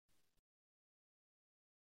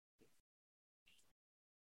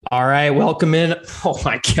All right, welcome in. Oh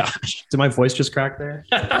my gosh, did my voice just crack there?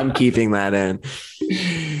 I'm keeping that in.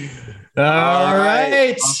 All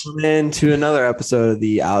right. Welcome into another episode of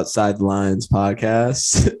the Outside the Lines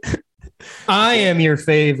podcast. I am your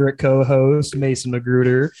favorite co-host, Mason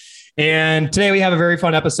Magruder. And today we have a very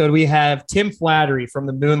fun episode. We have Tim Flattery from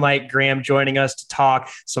the Moonlight Graham joining us to talk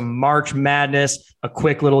some March Madness, a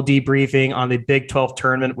quick little debriefing on the Big 12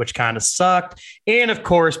 tournament, which kind of sucked. And of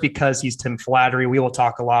course, because he's Tim Flattery, we will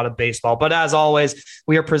talk a lot of baseball. But as always,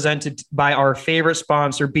 we are presented by our favorite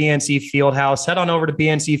sponsor, BNC Fieldhouse. Head on over to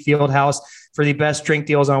BNC Fieldhouse for the best drink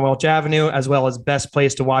deals on Welch Avenue, as well as best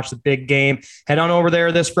place to watch the big game. Head on over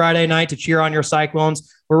there this Friday night to cheer on your Cyclones.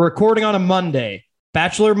 We're recording on a Monday.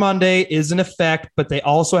 Bachelor Monday is in effect, but they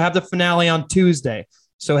also have the finale on Tuesday.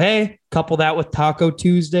 So, hey, couple that with Taco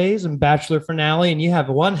Tuesdays and Bachelor finale, and you have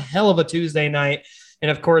one hell of a Tuesday night. And,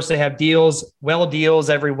 of course, they have deals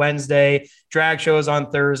every Wednesday, drag shows on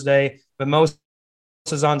Thursday, but most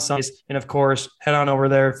is on Sundays. And, of course, head on over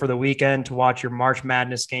there for the weekend to watch your March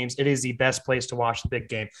Madness games. It is the best place to watch the big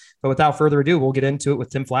game. But without further ado, we'll get into it with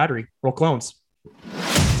Tim Flattery. Roll clones.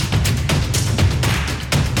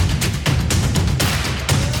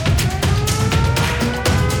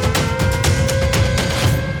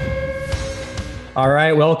 All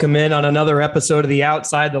right, welcome in on another episode of the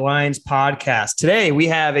Outside the Lines podcast. Today, we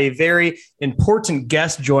have a very important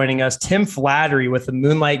guest joining us, Tim Flattery with the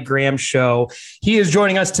Moonlight Graham Show. He is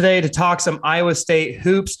joining us today to talk some Iowa State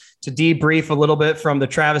hoops, to debrief a little bit from the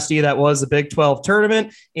travesty that was the Big 12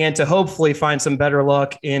 tournament, and to hopefully find some better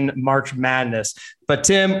luck in March Madness. But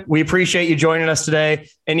Tim, we appreciate you joining us today.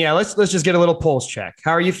 And yeah, let's just get a little pulse check.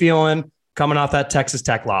 How are you feeling coming off that Texas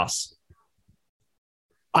Tech loss?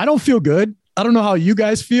 I don't feel good. I don't know how you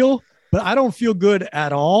guys feel, but I don't feel good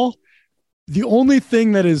at all. The only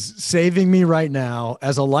thing that is saving me right now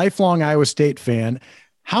as a lifelong Iowa State fan,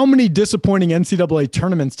 how many disappointing NCAA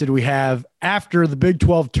tournaments did we have after the Big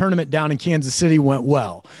 12 tournament down in Kansas City went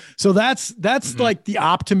well? So that's like the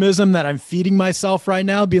optimism that I'm feeding myself right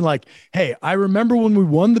now, being like, hey, I remember when we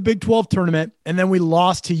won the Big 12 tournament and then we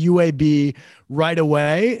lost to UAB right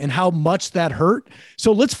away and how much that hurt.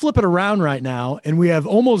 So let's flip it around right now. And we have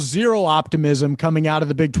almost zero optimism coming out of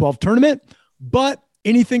the Big 12 tournament, but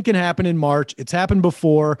anything can happen in March. It's happened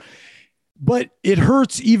before. But it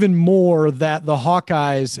hurts even more that the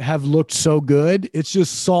Hawkeyes have looked so good. It's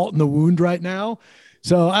just salt in the wound right now.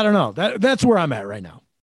 So I don't know. That's where I'm at right now.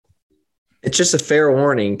 It's just a fair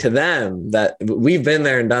warning to them that we've been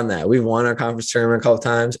there and done that. We've won our conference tournament a couple of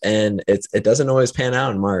times, and it doesn't always pan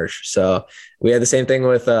out in March. So we had the same thing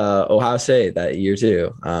with Ohio State that year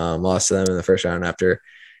too. Lost to them in the first round after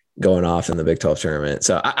going off in the Big 12 tournament.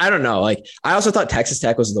 So I don't know. Like, I also thought Texas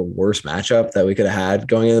Tech was the worst matchup that we could have had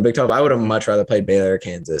going into the Big 12. I would have much rather played Baylor or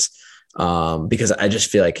Kansas because I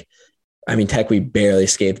just feel like, I mean, Tech, we barely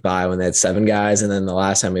escaped by when they had 7 guys. And then the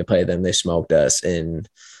last time we played them, they smoked us in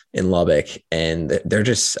Lubbock. And they're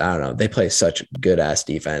just, I don't know, they play such good ass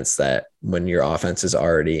defense that when your offense is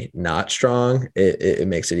already not strong, it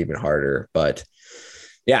makes it even harder. But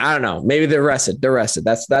yeah, I don't know. Maybe they're rested.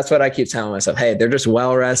 That's what I keep telling myself. Hey, they're just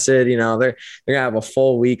well rested. You know, they're gonna have a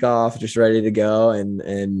full week off, just ready to go.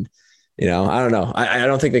 And you know, I don't know. I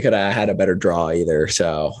don't think they could have had a better draw either.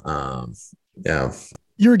 So yeah,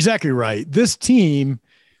 you're exactly right. This team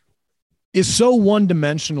is so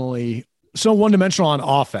one-dimensional on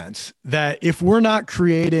offense that if we're not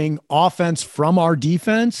creating offense from our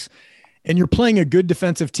defense, and you're playing a good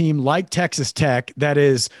defensive team like Texas Tech that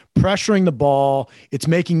is pressuring the ball, it's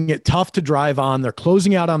making it tough to drive on, they're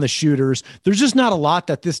closing out on the shooters. There's just not a lot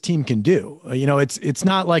that this team can do. You know, it's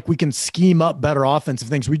not like we can scheme up better offensive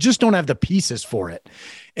things. We just don't have the pieces for it.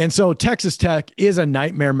 And so Texas Tech is a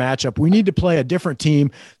nightmare matchup. We need to play a different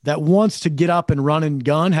team that wants to get up and run and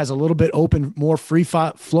gun, has a little bit open, more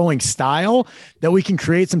free-flowing style that we can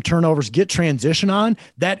create some turnovers, get transition on.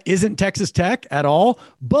 That isn't Texas Tech at all,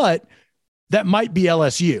 but that might be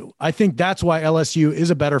LSU. I think that's why LSU is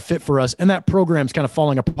a better fit for us. And that program's kind of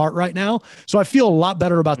falling apart right now. So I feel a lot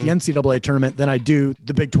better about the NCAA tournament than I do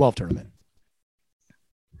the Big 12 tournament.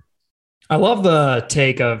 I love the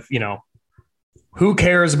take of, you know, who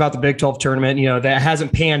cares about the Big 12 tournament? You know, that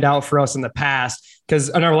hasn't panned out for us in the past. Because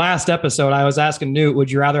in our last episode, I was asking Newt,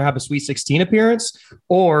 would you rather have a Sweet 16 appearance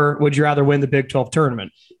or would you rather win the Big 12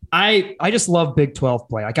 tournament? I just love Big 12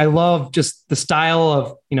 play. Like, I love just the style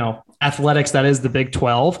of, you know, athletics that is the Big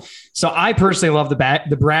 12. So I personally love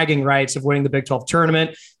the bragging rights of winning the Big 12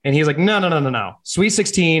 tournament. And he's like, no. Sweet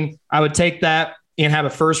 16, I would take that and have a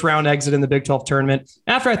first round exit in the Big 12 tournament.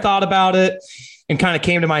 After I thought about it and kind of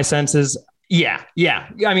came to my senses, yeah.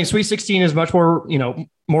 I mean, Sweet 16 is much more, you know,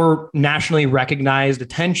 more nationally recognized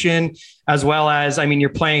attention, as well as, I mean, you're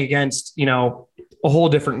playing against, you know, a whole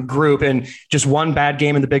different group, and just one bad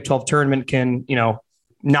game in the Big 12 tournament can, you know,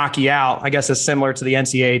 knock you out. I guess it's similar to the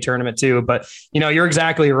NCAA tournament too, but you know, you're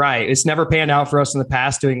exactly right. It's never panned out for us in the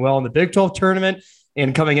past, doing well in the Big 12 tournament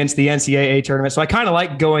and coming into the NCAA tournament. So I kind of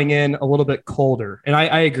like going in a little bit colder, and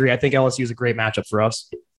I agree. I think LSU is a great matchup for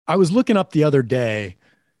us. I was looking up the other day.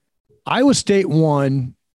 Iowa State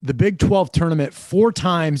won the Big 12 tournament 4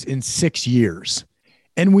 times in 6 years,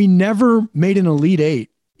 and we never made an Elite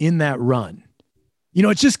Eight in that run. You know,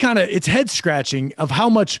 it's just kind of, it's head scratching of how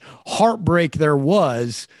much heartbreak there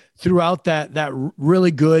was throughout that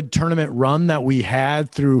really good tournament run that we had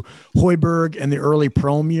through Hoiberg and the early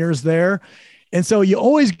Prohm years there. And so you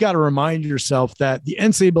always got to remind yourself that the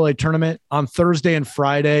NCAA tournament on Thursday and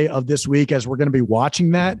Friday of this week, as we're going to be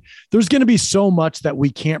watching that, there's going to be so much that we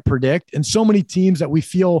can't predict, and so many teams that we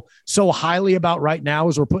feel so highly about right now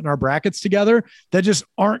as we're putting our brackets together that just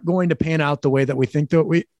aren't going to pan out the way that we think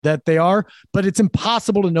that they are. But it's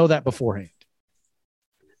impossible to know that beforehand.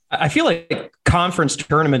 I feel like conference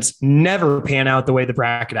tournaments never pan out the way the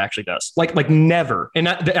bracket actually does. Like never. And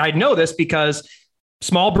I know this because,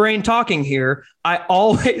 small brain talking here, I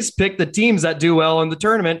always pick the teams that do well in the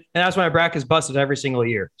tournament, and that's why my bracket is busted every single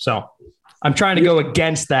year. So I'm trying to go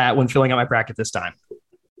against that when filling out my bracket this time.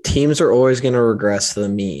 Teams are always going to regress to the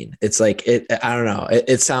mean. It's like, I don't know.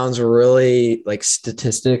 It sounds really like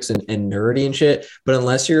statistics and nerdy and shit, but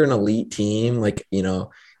unless you're an elite team, like, you know,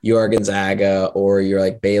 you are Gonzaga or you're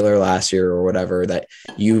like Baylor last year or whatever, that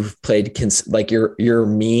you've played, like your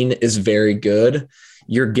mean is very good.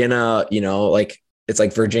 You're gonna, you know, like, it's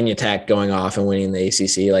like Virginia Tech going off and winning the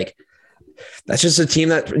ACC. Like, that's just a team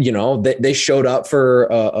that, you know, they showed up for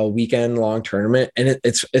a weekend long tournament, and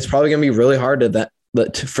it's probably going to be really hard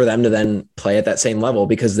for them to then play at that same level,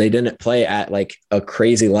 because they didn't play at like a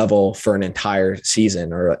crazy level for an entire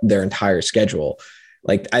season or their entire schedule.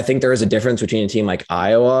 Like, I think there is a difference between a team like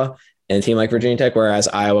Iowa and a team like Virginia Tech, whereas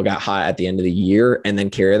Iowa got hot at the end of the year and then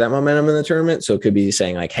carry that momentum in the tournament. So it could be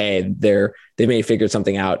saying like, hey, they may have figured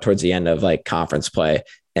something out towards the end of like conference play,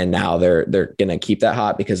 and now they're going to keep that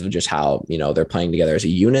hot because of just how, you know, they're playing together as a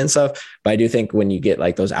unit and stuff. But I do think when you get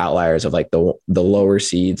like those outliers of like the lower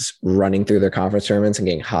seeds running through their conference tournaments and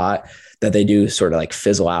getting hot, that they do sort of like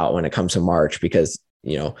fizzle out when it comes to March, because,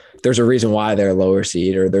 you know, there's a reason why they're a lower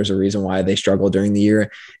seed, or there's a reason why they struggle during the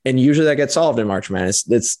year. And usually that gets solved in March Madness.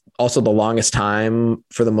 It's also the longest time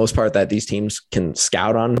for the most part that these teams can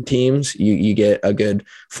scout on teams. You get a good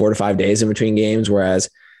 4 to 5 days in between games. Whereas,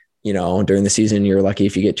 you know, during the season, you're lucky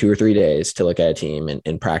if you get 2 or 3 days to look at a team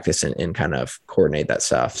and practice and kind of coordinate that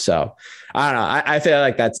stuff. So I don't know. I feel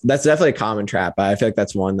like that's definitely a common trap. I feel like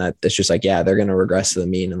that's one that it's just like, yeah, they're going to regress to the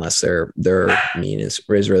mean unless their mean is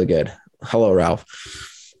really good. Hello, Ralph.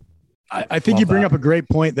 I think you bring up a great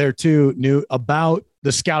point there too, New, about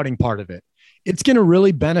the scouting part of it. It's going to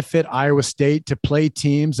really benefit Iowa State to play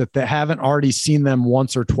teams that they haven't already seen them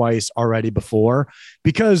once or twice already before,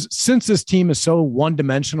 because since this team is so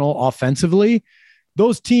one-dimensional offensively,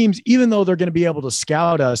 those teams, even though they're going to be able to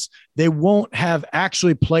scout us, they won't have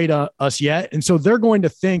actually played us yet. And so they're going to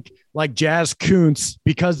think like Jazz Kuntz,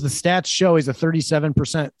 because the stats show he's a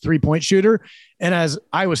 37% three-point shooter. And as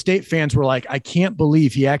Iowa State fans were like, I can't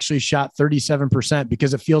believe he actually shot 37%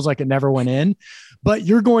 because it feels like it never went in. But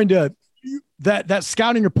you're going to, that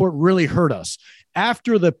scouting report really hurt us.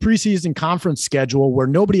 After the preseason conference schedule where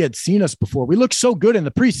nobody had seen us before, we looked so good in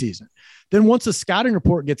the preseason. Then once the scouting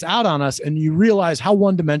report gets out on us and you realize how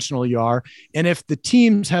one-dimensional you are, and if the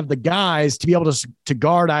teams have the guys to be able to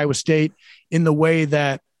guard Iowa State in the way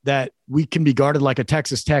that we can be guarded like a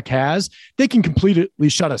Texas Tech has, they can completely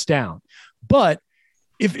shut us down. But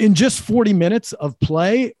if in just 40 minutes of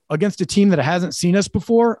play against a team that hasn't seen us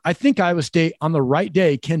before, I think Iowa State on the right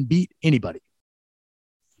day can beat anybody.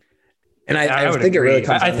 And I think agree. It really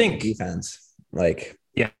comes down to defense. Like,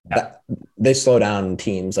 yeah, they slow down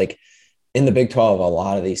teams. Like in the Big 12, a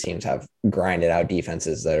lot of these teams have grinded out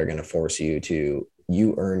defenses that are going to force you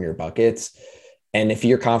earn your buckets. And if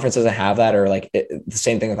your conference doesn't have that, or like the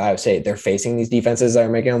same thing with Iowa State, they're facing these defenses that are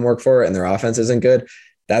making them work for it and their offense isn't good.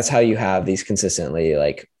 That's how you have these consistently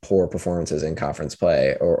like poor performances in conference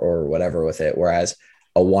play or whatever with it. Whereas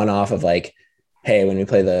a one-off of like, hey, when we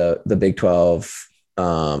play the Big 12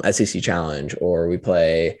 SEC Challenge, or we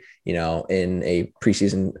play, you know, in a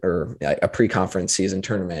preseason or a pre-conference season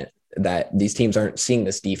tournament, that these teams aren't seeing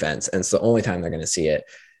this defense, and it's the only time they're going to see it.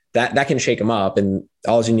 That can shake them up, and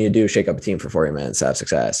all you need to do is shake up a team for 40 minutes to have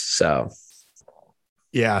success. So,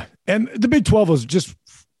 yeah, and the Big 12 was just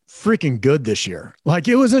freaking good this year. Like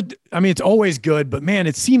it's always good, but man,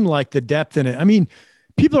 it seemed like the depth in it. I mean,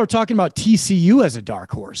 people are talking about TCU as a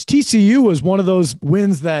dark horse. TCU was one of those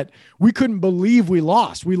wins that we couldn't believe we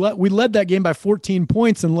lost. We led that game by 14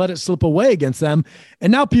 points and let it slip away against them.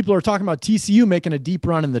 And now people are talking about TCU making a deep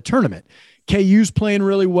run in the tournament. KU's playing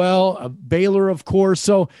really well, Baylor, of course.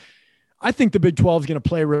 So I think the Big 12 is going to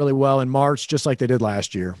play really well in March, just like they did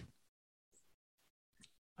last year.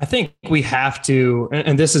 I think we have to,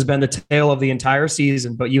 and this has been the tale of the entire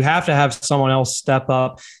season, but you have to have someone else step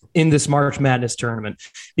up in this March Madness tournament,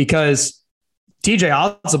 because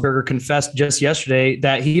TJ Otzelberger confessed just yesterday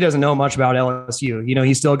that he doesn't know much about LSU.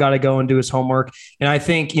 He's still got to go and do his homework. And I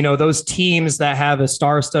think, those teams that have a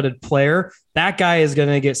star-studded player, that guy is going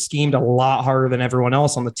to get schemed a lot harder than everyone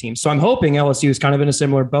else on the team. So I'm hoping LSU is kind of in a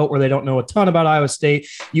similar boat where they don't know a ton about Iowa State.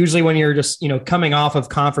 Usually when you're just, coming off of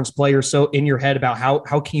conference play, you're so in your head about how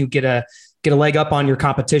can you get a leg up on your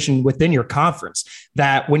competition within your conference,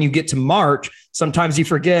 that when you get to March, sometimes you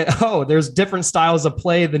forget, there's different styles of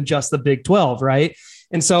play than just the Big 12, right?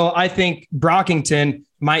 And so I think Brockington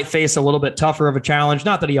might face a little bit tougher of a challenge.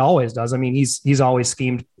 Not that he always does. I mean, he's always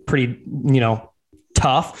schemed pretty,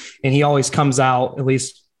 tough, and he always comes out at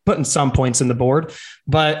least putting some points in the board.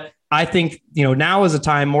 But I think, now is a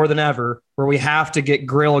time more than ever where we have to get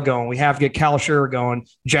Grill going. We have to get Cal Schurer going.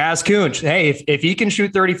 Jazz Kunc, hey, if he can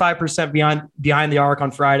shoot 35% behind the arc on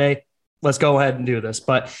Friday, let's go ahead and do this.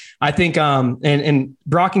 But I think, and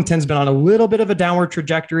Brockington's been on a little bit of a downward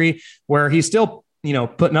trajectory where he's still,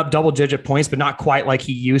 putting up double-digit points, but not quite like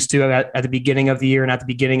he used to at the beginning of the year and at the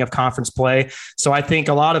beginning of conference play. So I think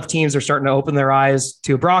a lot of teams are starting to open their eyes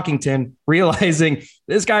to Brockington, realizing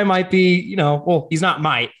this guy might be, he's not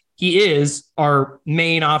might. He is our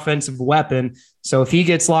main offensive weapon. So if he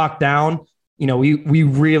gets locked down, we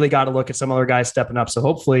really got to look at some other guys stepping up. So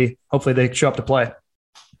hopefully they show up to play.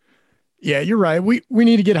 Yeah, you're right. We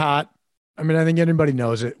need to get hot. I mean, I think anybody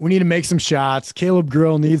knows it. We need to make some shots. Caleb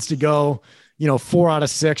Grill needs to go, 4 out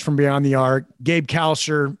of 6 from beyond the arc. Gabe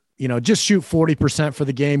Kalsher, just shoot 40% for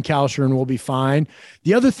the game, Kalsher, and we'll be fine.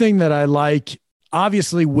 The other thing that I like,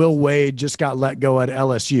 obviously Will Wade just got let go at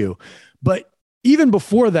LSU, but even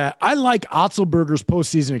before that, I like Otzelberger's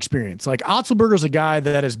postseason experience. Like, Otzelberger's a guy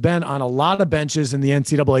that has been on a lot of benches in the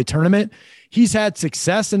NCAA tournament. He's had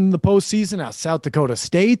success in the postseason at South Dakota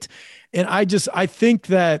State. And I think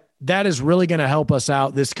that is really going to help us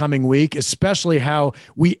out this coming week, especially how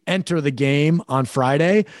we enter the game on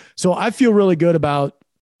Friday. So I feel really good about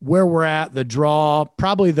where we're at, the draw,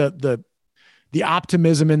 probably the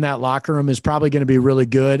optimism in that locker room is probably going to be really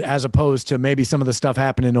good, as opposed to maybe some of the stuff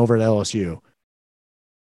happening over at LSU.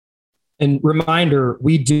 And reminder,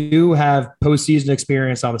 we do have postseason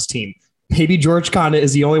experience on this team. Maybe George Condit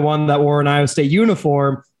is the only one that wore an Iowa State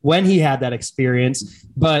uniform when he had that experience.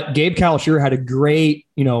 But Gabe Kalsher had a great,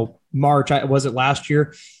 March. Was it last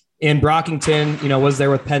year? And Brockington, was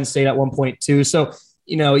there with Penn State at one point too. So,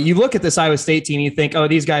 you look at this Iowa State team, you think,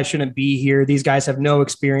 these guys shouldn't be here. These guys have no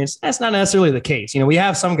experience. That's not necessarily the case. We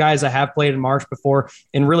have some guys that have played in March before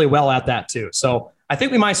and really well at that too. So I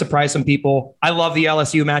think we might surprise some people. I love the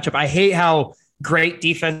LSU matchup. I hate how great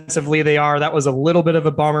defensively they are. That was a little bit of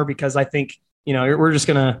a bummer because I think, we're just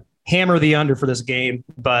going to hammer the under for this game,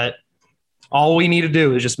 but all we need to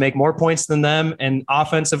do is just make more points than them. And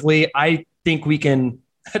offensively, I think we can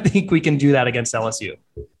do that against LSU.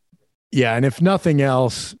 Yeah. And if nothing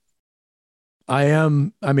else,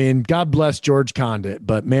 God bless George Condit,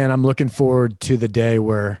 but man, I'm looking forward to the day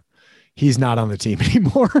where he's not on the team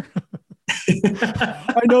anymore.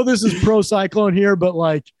 I know this is pro Cyclone here, but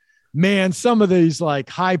man, some of these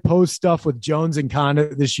high post stuff with Jones and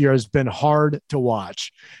Condit this year has been hard to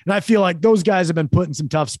watch. And I feel like those guys have been put in some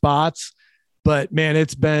tough spots, but man,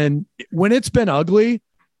 when it's been ugly.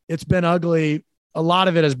 A lot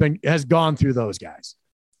of it has gone through those guys.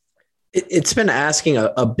 It's been asking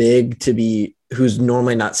a big to be who's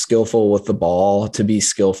normally not skillful with the ball to be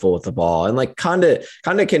skillful with the ball. And Condit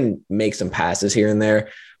can make some passes here and there,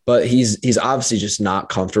 but he's obviously just not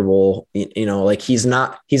comfortable. He's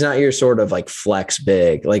not your sort of flex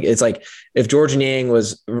big. It's if George Niang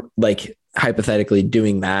was hypothetically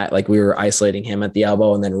doing that, we were isolating him at the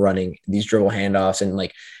elbow and then running these dribble handoffs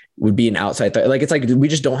and would be an outside we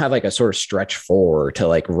just don't have a sort of stretch forward to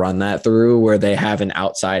run that through where they have an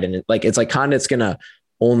outside, and it's Condit's gonna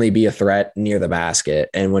only be a threat near the basket.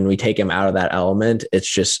 And when we take him out of that element,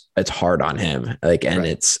 it's hard on him. Right.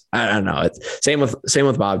 It's, I don't know. It's same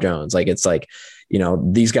with Bob Jones.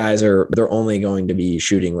 These guys they're only going to be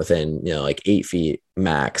shooting within, 8 feet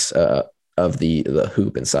max of the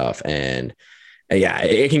hoop and stuff. And yeah,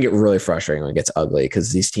 it can get really frustrating when it gets ugly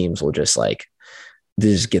because these teams will just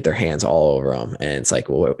they just get their hands all over them. And it's like,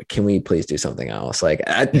 well, can we please do something else? Like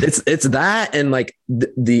it's that. And like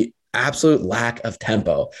the absolute lack of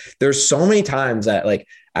tempo. There's so many times that like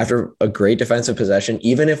after a great defensive possession,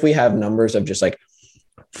 even if we have numbers of just like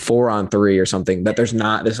 4-on-3 or something, that there's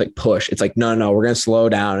not this like push. It's like, no, we're going to slow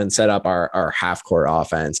down and set up our half court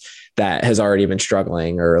offense that has already been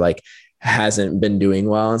struggling or like hasn't been doing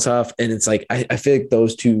well and stuff. And it's like, I feel like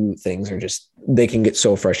those two things are just, they can get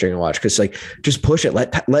so frustrating to watch. Cause like, just push it,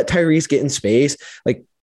 let Tyrese get in space, like,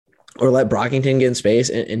 or let Brockington get in space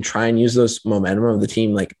and try and use those momentum of the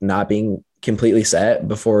team, like not being completely set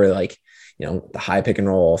before like, you know, the high pick and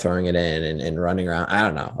roll, throwing it in and running around. I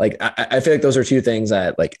don't know. Like, I feel like those are two things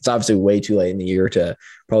that like, it's obviously way too late in the year to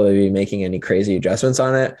probably be making any crazy adjustments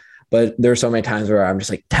on it. But there's so many times where I'm just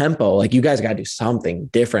like, tempo, like you guys got to do something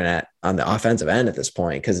different on the offensive end at this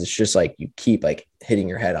point. Cause it's just like, you keep like hitting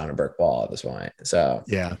your head on a brick wall at this point. So,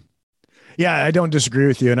 yeah, I don't disagree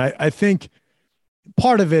with you. And I think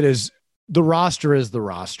part of it is the roster is the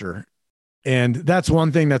roster. And that's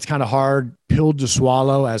one thing that's kind of hard pill to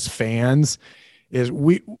swallow as fans is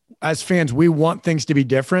we want things to be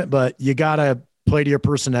different, but you got to play to your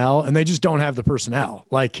personnel and they just don't have the personnel.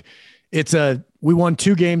 Like we won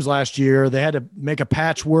 2 games last year. They had to make a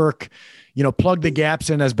patchwork, you know, plug the gaps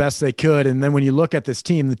in as best they could. And then when you look at this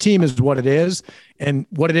team, the team is what it is. And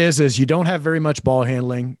what it is you don't have very much ball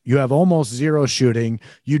handling. You have almost zero shooting.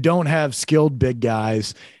 You don't have skilled big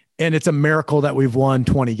guys. And it's a miracle that we've won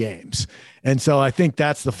 20 games. And so I think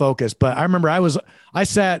that's the focus. But I remember I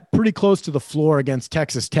sat pretty close to the floor against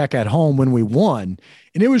Texas Tech at home when we won.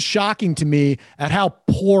 And it was shocking to me at how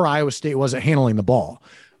poor Iowa State was at handling the ball.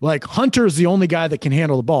 Like Hunter is the only guy that can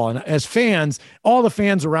handle the ball. And as fans, all the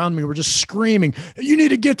fans around me were just screaming, you need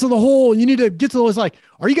to get to the hole. You need to get to the hole. It's like,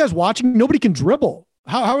 are you guys watching? Nobody can dribble.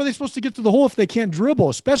 How are they supposed to get to the hole if they can't dribble,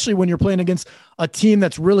 especially when you're playing against a team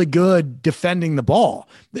that's really good defending the ball?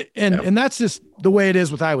 And that's just the way it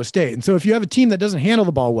is with Iowa State. And so if you have a team that doesn't handle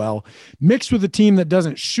the ball well, mixed with a team that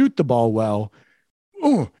doesn't shoot the ball well,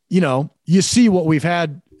 you know, you see what we've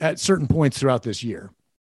had at certain points throughout this year.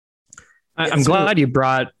 I'm glad you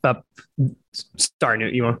brought up. Sorry,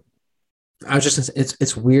 Newt, you want? I was just gonna say,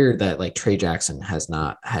 it's weird that like Trey Jackson has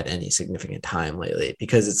not had any significant time lately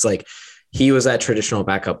because it's like he was that traditional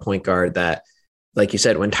backup point guard that, like you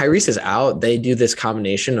said, when Tyrese is out, they do this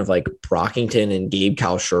combination of like Brockington and Gabe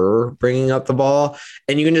Kalscheur bringing up the ball.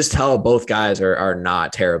 And you can just tell both guys are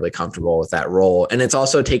not terribly comfortable with that role. And it's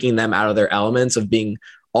also taking them out of their elements of being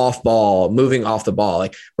off ball, moving off the ball.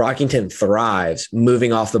 Like Brockington thrives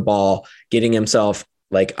moving off the ball, getting himself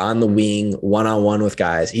like on the wing, one-on-one with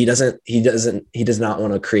guys. He does not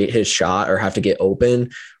want to create his shot or have to get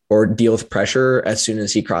open or deal with pressure as soon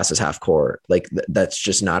as he crosses half court. Like that's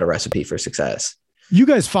just not a recipe for success. You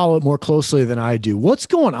guys follow it more closely than I do. What's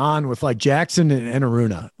going on with like Jackson and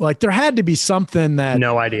Aruna? Like there had to be something that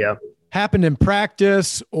no idea happened in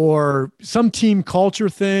practice or some team culture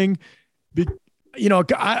thing. You know,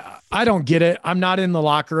 I don't get it. I'm not in the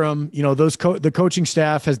locker room. You know, the coaching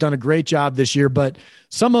staff has done a great job this year, but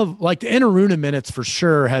some of like the Aruna minutes for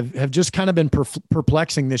sure have just kind of been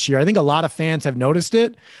perplexing this year. I think a lot of fans have noticed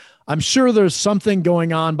it. I'm sure there's something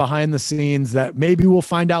going on behind the scenes that maybe we'll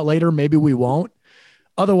find out later. Maybe we won't.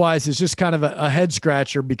 Otherwise, it's just kind of a head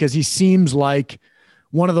scratcher because he seems like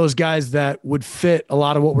one of those guys that would fit a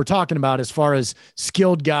lot of what we're talking about as far as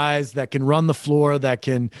skilled guys that can run the floor, that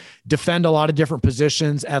can defend a lot of different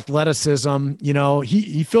positions, athleticism. You know,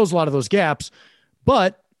 he fills a lot of those gaps,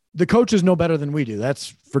 but the coaches know better than we do.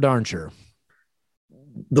 That's for darn sure.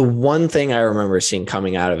 The one thing I remember seeing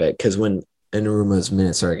coming out of it, because when Anuruma's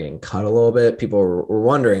minutes started getting cut a little bit, people were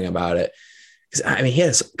wondering about it. I mean, he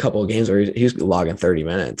has a couple of games where he was logging 30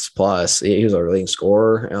 minutes plus. He was a leading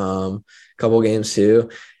scorer. Couple of games too,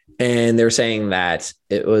 and they're saying that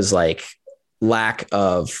it was like lack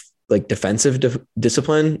of like defensive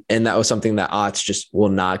discipline, and that was something that Otts just will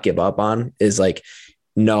not give up on. Is like,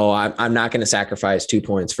 no, I'm not going to sacrifice 2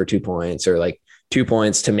 points for 2 points, or like 2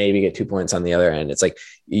 points to maybe get 2 points on the other end. It's like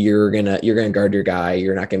you're gonna guard your guy.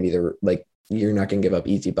 You're not going to be you're not going to give up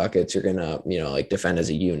easy buckets. You're going to like defend as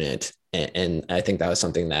a unit, and I think that was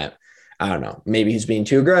something that I don't know. Maybe he's being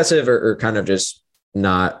too aggressive or kind of just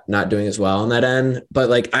not doing as well on that end. But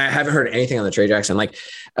like I right. heard anything on the Trey Jackson. Like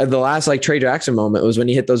the last like Trey Jackson moment was when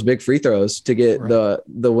he hit those big free throws to get right.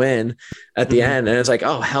 the win at the end. And it's like,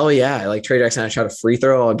 oh hell yeah. Like Trey Jackson had shot a free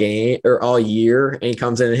throw all game or all year, and he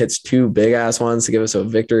comes in and hits 2 big ass ones to give us a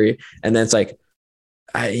victory. And then it's like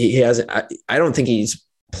he hasn't. I don't think he's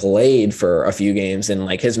played for a few games, and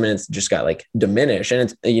like his minutes just got like diminished. And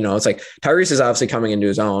it's it's like Tyrese is obviously coming into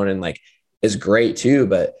his own and like is great too,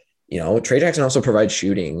 but Trey Jackson also provides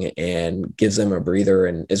shooting and gives them a breather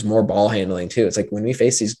and is more ball handling too. It's like when we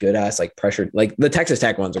face these good ass, like pressured, like the Texas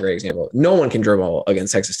Tech one's a great example. No one can dribble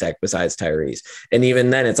against Texas Tech besides Tyrese. And even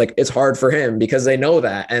then it's like, it's hard for him because they know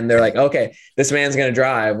that. And they're like, okay, this man's going to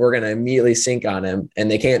drive. We're going to immediately sink on him and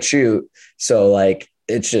they can't shoot. So like,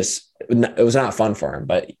 it was not fun for him,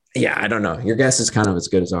 but yeah, I don't know. Your guess is kind of as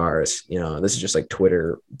good as ours. This is just like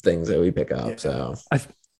Twitter things that we pick up. Yeah. So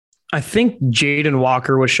I think Jaden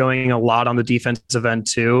Walker was showing a lot on the defensive end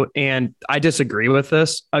too. And I disagree with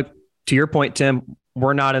this. To your point, Tim,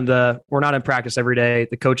 we're not in practice every day.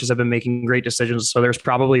 The coaches have been making great decisions. So there's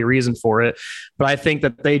probably a reason for it, but I think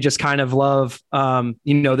that they just kind of love,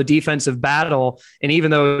 the defensive battle. And even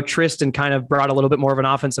though Tristan kind of brought a little bit more of an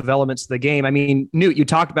offensive element to the game, I mean, Newt, you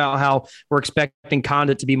talked about how we're expecting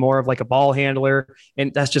Condit to be more of like a ball handler,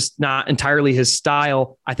 and that's just not entirely his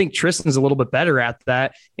style. I think Tristan's a little bit better at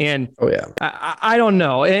that. And I don't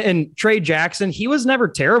know. And Trey Jackson, he was never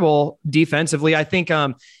terrible defensively. I think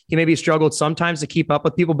he maybe struggled sometimes to keep up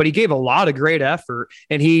with people, but he gave a lot of great effort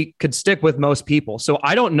and he could stick with most people. So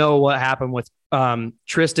I don't know what happened with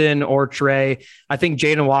Tristan or Trey. I think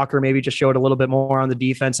Jaden Walker maybe just showed a little bit more on the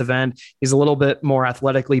defensive end. He's a little bit more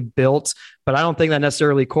athletically built, but I don't think that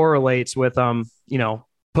necessarily correlates with,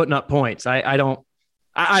 putting up points. I don't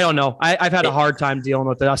know. I've had a hard time dealing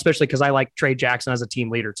with it, especially because I like Trey Jackson as a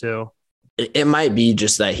team leader too. It might be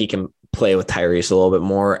just that he can play with Tyrese a little bit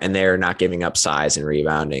more and they're not giving up size and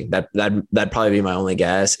rebounding. That'd probably be my only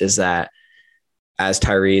guess, is that as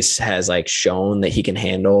Tyrese has like shown that he can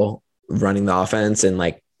handle running the offense and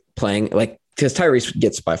like playing, like, because Tyrese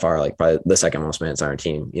gets by far like probably the second most minutes on our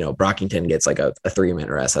team. Brockington gets like a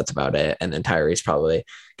 3-minute rest. That's about it. And then Tyrese probably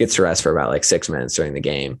gets to rest for about like 6 minutes during the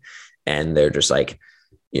game. And they're just like,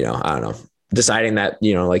 I don't know, deciding that,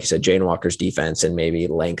 like you said, Jaden Walker's defense and maybe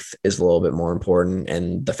length is a little bit more important.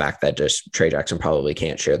 And the fact that just Trey Jackson probably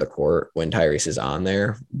can't share the court when Tyrese is on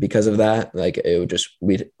there because of that. Like it would just,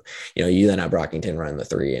 you then have Brockington run the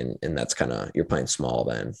 3 and that's kind of, you're playing small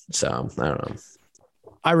then. So I don't know.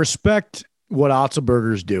 I respect what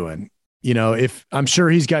Otzelberger's doing. If I'm sure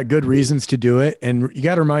he's got good reasons to do it. And you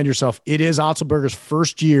got to remind yourself, it is Otzelberger's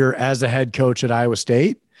first year as a head coach at Iowa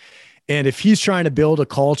State. And if he's trying to build a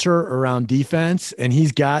culture around defense and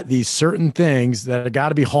he's got these certain things that have got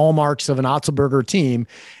to be hallmarks of an Otzelberger team,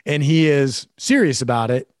 and he is serious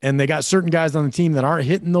about it, and they got certain guys on the team that aren't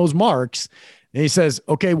hitting those marks, and he says,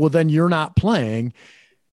 okay, well, then you're not playing,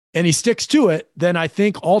 and he sticks to it, then I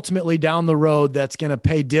think ultimately down the road, that's going to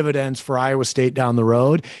pay dividends for Iowa State down the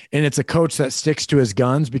road. And it's a coach that sticks to his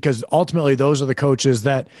guns, because ultimately those are the coaches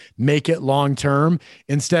that make it long-term,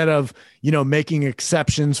 instead of, making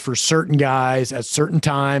exceptions for certain guys at certain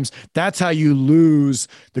times. That's how you lose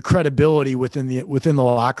the credibility within the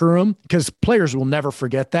locker room, because players will never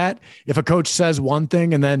forget that. If a coach says one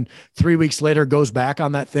thing and then 3 weeks later goes back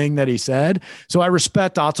on that thing that he said. So I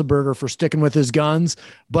respect Otzelberger for sticking with his guns,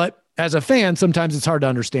 but as a fan, sometimes it's hard to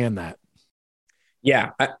understand that.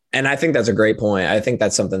 Yeah. And I think that's a great point. I think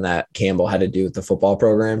that's something that Campbell had to do with the football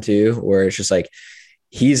program too, where it's just like,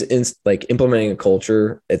 he's implementing a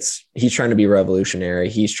culture. He's trying to be revolutionary.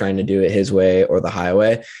 He's trying to do it his way or the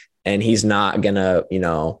highway. And he's not going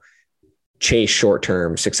to, chase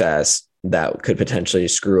short-term success that could potentially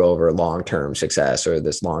screw over long-term success or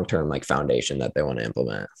this long-term like foundation that they want to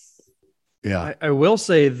implement. Yeah. I will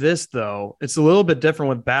say this though, it's a little bit different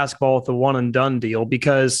with basketball with the one and done deal,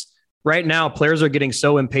 because right now players are getting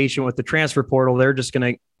so impatient with the transfer portal. They're just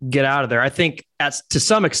going to get out of there. I think to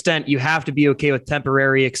some extent you have to be okay with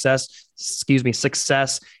temporary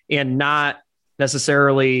success and not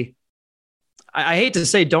necessarily, I hate to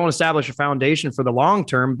say don't establish a foundation for the long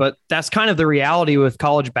term, but that's kind of the reality with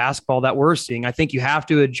college basketball that we're seeing. I think you have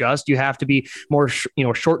to adjust. You have to be more,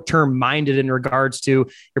 short-term minded in regards to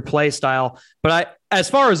your play style. But as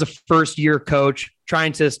far as a first year coach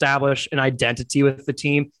trying to establish an identity with the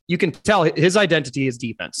team, you can tell his identity is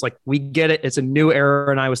defense. Like, we get it. It's a new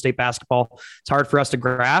era in Iowa State basketball. It's hard for us to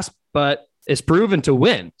grasp, but it's proven to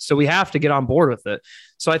win. So we have to get on board with it.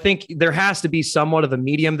 So I think there has to be somewhat of a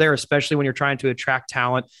medium there, especially when you're trying to attract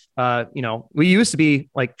talent. We used to be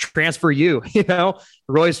like transfer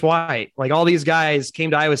Royce White, like all these guys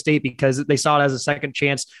came to Iowa State because they saw it as a second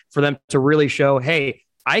chance for them to really show, hey,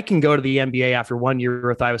 I can go to the NBA after 1 year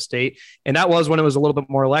with Iowa State. And that was when it was a little bit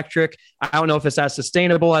more electric. I don't know if it's as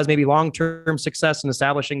sustainable as maybe long-term success in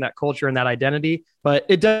establishing that culture and that identity, but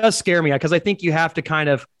it does scare me because I think you have to kind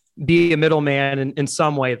of be a middleman in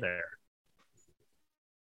some way there.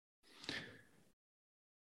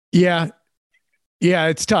 Yeah. Yeah,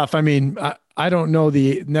 it's tough. I mean, I don't know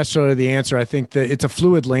necessarily the answer. I think that it's a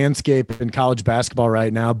fluid landscape in college basketball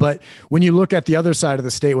right now. But when you look at the other side of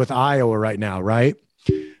the state with Iowa right now, right?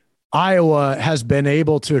 Iowa has been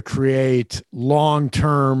able to create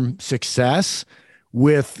long-term success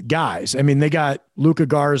with guys. I mean, they got Luka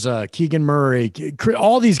Garza, Keegan Murray,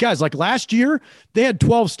 all these guys. Like last year, they had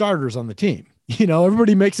 12 starters on the team. You know,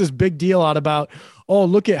 everybody makes this big deal out about, oh,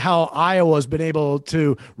 look at how Iowa's been able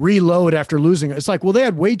to reload after losing. It's like, well, they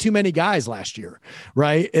had way too many guys last year,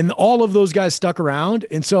 right? And all of those guys stuck around.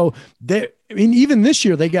 And so even this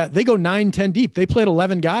year, they go 9-10 deep. They played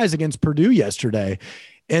 11 guys against Purdue yesterday.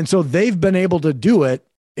 And so they've been able to do it.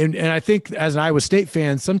 And I think as an Iowa State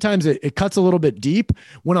fan, sometimes it cuts a little bit deep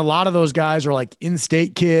when a lot of those guys are like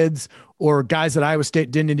in-state kids or guys that Iowa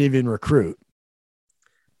State didn't even recruit.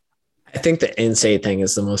 I think the in-state thing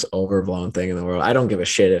is the most overblown thing in the world. I don't give a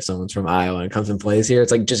shit if someone's from Iowa and comes and plays here.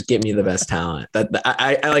 It's like, just give me the best talent.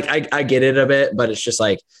 I get it a bit, but it's just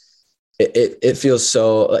like, it feels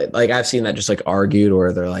so like I've seen that just like argued,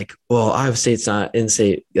 or they're like, well, Iowa State's not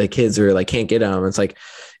in-state, like kids are like, can't get them. It's like,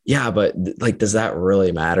 yeah, but like, does that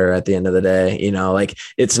really matter at the end of the day? You know, like,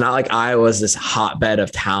 it's not like Iowa's this hotbed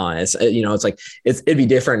of talent. It's, you know, it's like, it'd be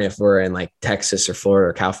different if we're in like Texas or Florida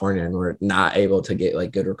or California and we're not able to get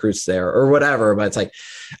like good recruits there or whatever. But it's like,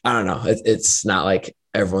 I don't know. It's not like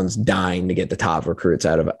everyone's dying to get the top recruits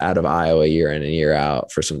out of Iowa year in and year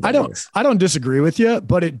out for some things. I don't disagree with you,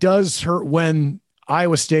 but it does hurt when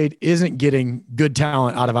Iowa State isn't getting good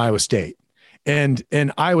talent out of Iowa State. And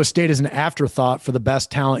Iowa State is an afterthought for the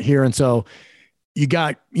best talent here. And so you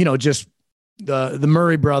got, you know, just the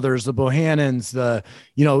Murray brothers, the Bohannons,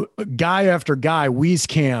 guy after guy,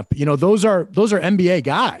 Wieskamp, you know, those are NBA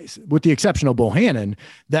guys with the exception of Bohannon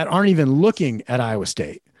that aren't even looking at Iowa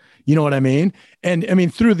State. You know what I mean? And I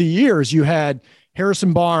mean, through the years you had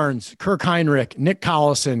Harrison Barnes, Kirk Heinrich, Nick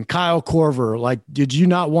Collison, Kyle Korver. Like, did you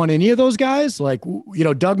not want any of those guys? Like, you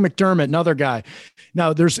know, Doug McDermott, another guy.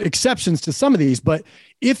 Now, there's exceptions to some of these, but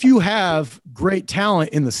if you have great talent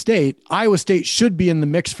in the state, Iowa State should be in the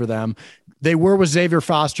mix for them. They were with Xavier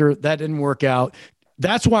Foster. That didn't work out.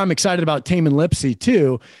 That's why I'm excited about Tamin Lipsey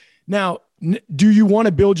too. Now, do you want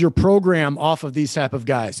to build your program off of these type of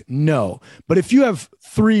guys? No. But if you have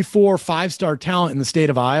 3, 4, 5-star talent in the state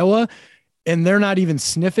of Iowa, and they're not even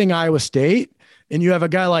sniffing Iowa State, and you have a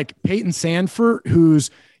guy like Peyton Sandfort, who's,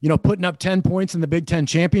 you know, putting up 10 points in the Big Ten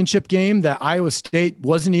championship game that Iowa State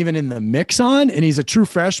wasn't even in the mix on, and he's a true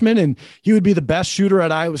freshman, and he would be the best shooter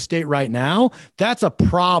at Iowa State right now, that's a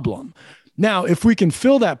problem. Now, if we can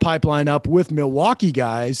fill that pipeline up with Milwaukee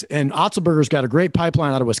guys, and Otzelberger's got a great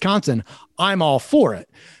pipeline out of Wisconsin, I'm all for it.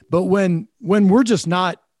 But when we're just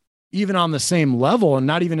not even on the same level and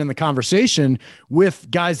not even in the conversation with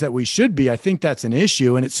guys that we should be, I think that's an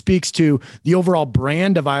issue. And it speaks to the overall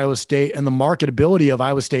brand of Iowa State and the marketability of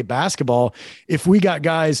Iowa State basketball. If we got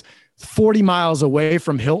guys 40 miles away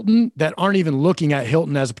from Hilton that aren't even looking at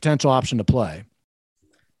Hilton as a potential option to play.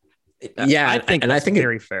 Yeah. I think it's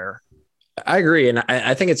very fair. I agree. And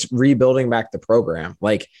I think it's rebuilding back the program.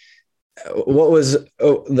 Like,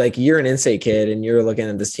 like, you're an in-state kid and you're looking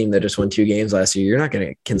at this team that just won 2 games last year. You're not going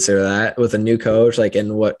to consider that with a new coach, like,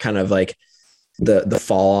 and what kind of like the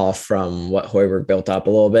fall off from what Hoiberg built up a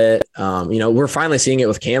little bit. You know, we're finally seeing it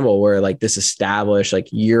with Campbell, where like this established,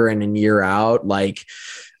 like, year in and year out, like,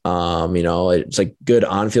 you know, it's like good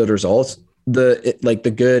on-field results.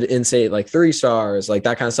 The good in-state, like 3 stars, like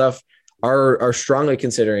that kind of stuff are strongly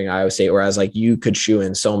considering Iowa State. Whereas like you could shoe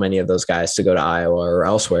in so many of those guys to go to Iowa or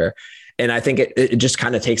elsewhere. And I think it just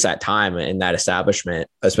kind of takes that time and that establishment,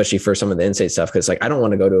 especially for some of the in-state stuff. Cause like, I don't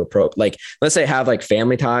want to go to a pro, like, let's say have like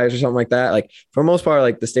family ties or something like that. Like, for the most part,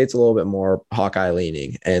 like the state's a little bit more Hawkeye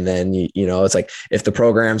leaning. And then, you know, it's like, if the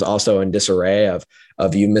program's also in disarray of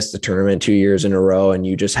you missed the tournament 2 years in a row and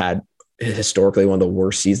you just had historically one of the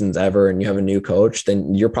worst seasons ever, and you have a new coach,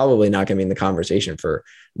 then you're probably not going to be in the conversation for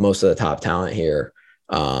most of the top talent here.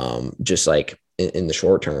 Just like in the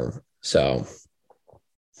short term. So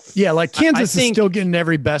yeah, like Kansas is still getting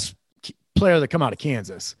every best player that come out of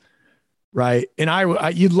Kansas, right? And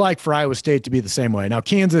you'd like for Iowa State to be the same way. Now,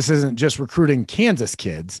 Kansas isn't just recruiting Kansas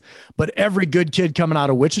kids, but every good kid coming out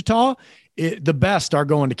of Wichita, the best are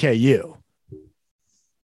going to KU.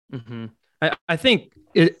 Mm-hmm. I think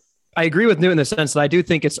I agree with Newt in the sense that I do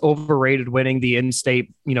think it's overrated winning the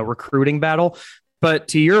in-state, you know, recruiting battle. But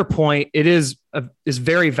to your point, it is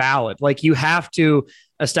very valid. Like, you have to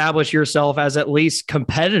establish yourself as at least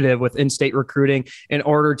competitive with in-state recruiting in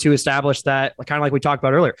order to establish that, kind of like we talked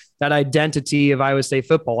about earlier, that identity of Iowa State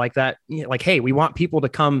football, like that, you know, like, hey, we want people to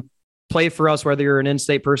come play for us, whether you're an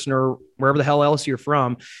in-state person or wherever the hell else you're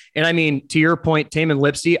from. And I mean, to your point, Tamin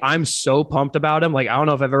Lipsey, I'm so pumped about him. Like, I don't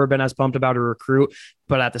know if I've ever been as pumped about a recruit,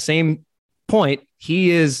 but at the same point,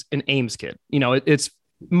 he is an Ames kid. You know, it's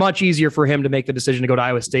much easier for him to make the decision to go to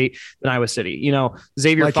Iowa State than Iowa City. You know,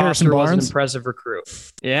 Xavier like Foster was an impressive recruit.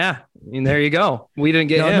 Yeah. I mean, there you go. We didn't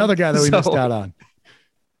get him. Another guy that we missed out on.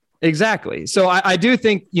 Exactly. So I do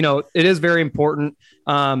think, you know, it is very important.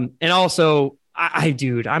 And also,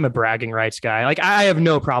 dude, I'm a bragging rights guy. Like, I have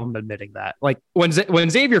no problem admitting that. Like, when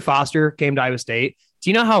Xavier Foster came to Iowa State,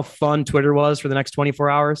 do you know how fun Twitter was for the next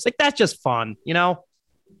 24 hours? Like, that's just fun, you know?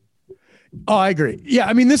 Oh, I agree. Yeah.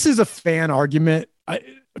 I mean, this is a fan argument.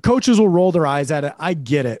 Coaches will roll their eyes at it. I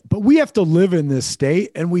get it, but we have to live in this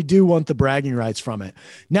state and we do want the bragging rights from it.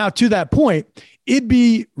 Now, to that point, it'd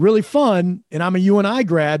be really fun. And I'm a UNI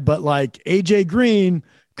grad, but like AJ Green,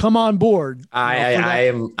 come on board.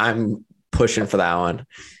 I'm pushing for that one.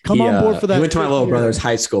 Come on board for that. He went to my little brother's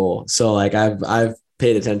high school. So like I've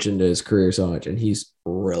paid attention to his career so much and he's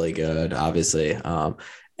really good, obviously. And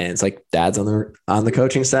it's like dad's on the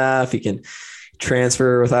coaching staff. He can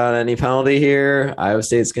transfer without any penalty here. Iowa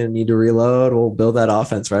State's going to need to reload. We'll build that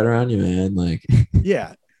offense right around you, man. Like,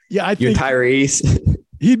 yeah. I think you're Tyrese.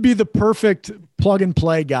 He'd be the perfect plug and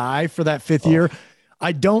play guy for that fifth year.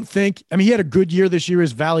 I mean, he had a good year this year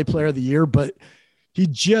as Valley Player of the Year, but he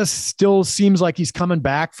just still seems like he's coming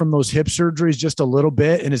back from those hip surgeries just a little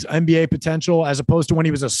bit and his NBA potential, as opposed to when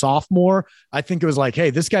he was a sophomore. I think it was like, hey,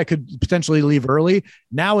 this guy could potentially leave early.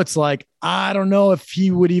 Now it's like, I don't know if he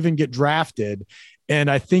would even get drafted. And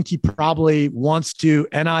I think he probably wants to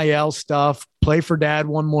NIL stuff, play for dad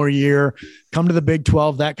one more year, come to the Big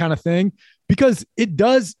 12, that kind of thing, because it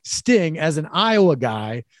does sting as an Iowa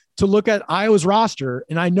guy to look at Iowa's roster.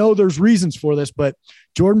 And I know there's reasons for this, but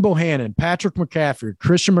Jordan Bohannon, Patrick McCaffrey,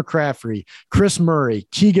 Christian McCaffrey, Chris Murray,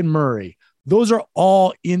 Keegan Murray, those are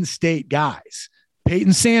all in-state guys.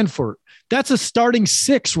 Peyton Sandfort, that's a starting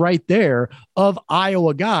six right there of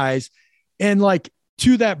Iowa guys. And like,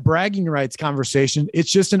 to that bragging rights conversation,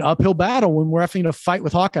 it's just an uphill battle when we're having to fight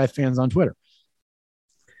with Hawkeye fans on Twitter.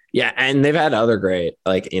 Yeah, and they've had other great,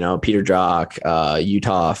 like, you know, Peter Jock,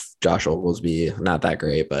 Utah, Josh Oglesby, not that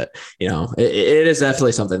great, but, you know, it is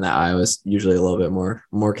definitely something that I was usually a little bit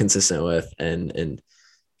more consistent with. And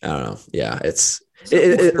I don't know. Yeah,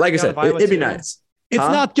 like I said, it'd be nice. It's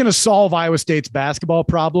not going to solve Iowa State's basketball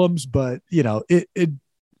problems, but, you know,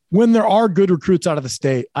 when there are good recruits out of the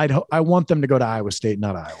state, I want them to go to Iowa State,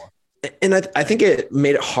 not Iowa. And I think it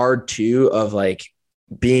made it hard too, of like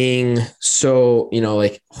being so, you know,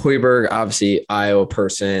 like Hoiberg, obviously Iowa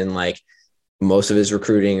person, like most of his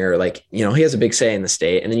recruiting, or like, you know, he has a big say in the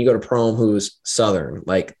state. And then you go to Prohm, who's Southern,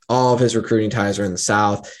 like all of his recruiting ties are in the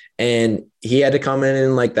South. And he had to come in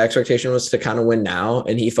and like the expectation was to kind of win now.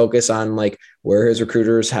 And he focused on like where his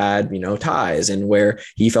recruiters had, you know, ties and where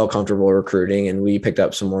he felt comfortable recruiting. And we picked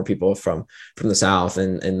up some more people from the South.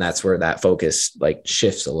 And that's where that focus like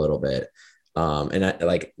shifts a little bit.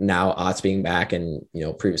 Like now Otts being back and, you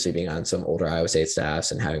know, previously being on some older Iowa State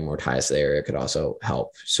staffs and having more ties to the area could also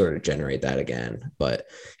help sort of generate that again. But,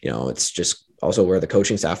 you know, it's just also where the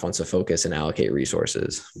coaching staff wants to focus and allocate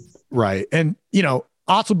resources. Right. And, you know,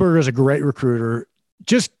 Otzelberger is a great recruiter.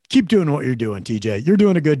 Just keep doing what you're doing, TJ. You're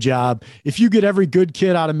doing a good job. If you get every good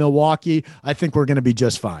kid out of Milwaukee, I think we're going to be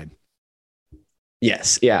just fine.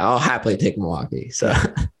 Yes. Yeah. I'll happily take Milwaukee. So.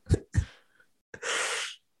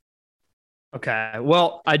 Okay.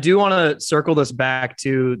 Well, I do want to circle this back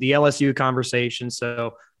to the LSU conversation.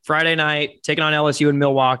 So Friday night, taking on LSU in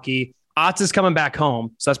Milwaukee. Otts is coming back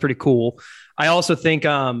home, so that's pretty cool. I also think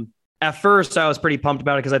at first I was pretty pumped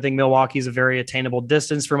about it because I think Milwaukee is a very attainable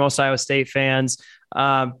distance for most Iowa State fans.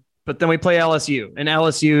 But then we play LSU, and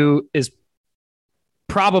LSU is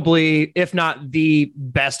probably, if not the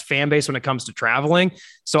best fan base when it comes to traveling.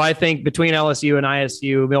 So I think between LSU and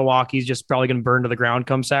ISU, Milwaukee's just probably going to burn to the ground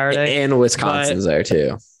come Saturday. And Wisconsin's there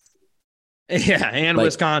too. Yeah, and like,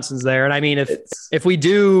 Wisconsin's there. And I mean, if we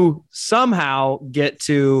do somehow get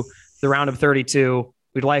to the round of 32,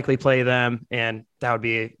 we'd likely play them, and that would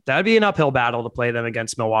be an uphill battle to play them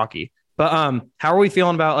against Milwaukee. But how are we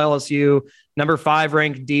feeling about LSU? Number 5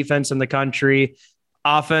 ranked defense in the country.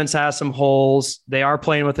 Offense has some holes. They are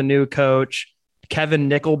playing with a new coach, Kevin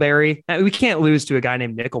Nickelberry. We can't lose to a guy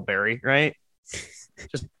named Nickelberry, right?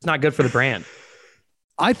 Just it's not good for the brand.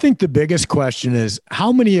 I think the biggest question is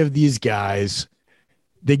how many of these guys,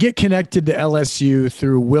 they get connected to LSU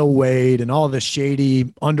through Will Wade and all the shady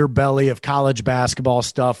underbelly of college basketball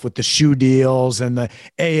stuff with the shoe deals and the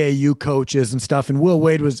AAU coaches and stuff. And Will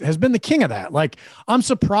Wade has been the king of that. Like, I'm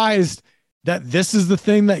surprised that this is the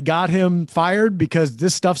thing that got him fired, because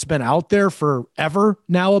this stuff's been out there forever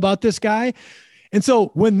now about this guy. And so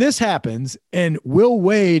when this happens and Will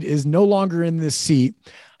Wade is no longer in this seat,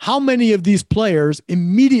 how many of these players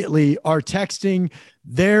immediately are texting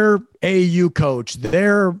their AU coach,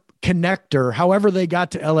 their connector, however they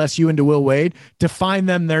got to LSU and to Will Wade, to find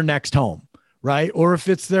them their next home, right? Or if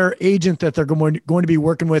it's their agent that they're going to be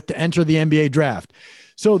working with to enter the NBA draft.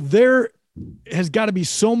 So there has got to be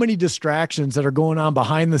so many distractions that are going on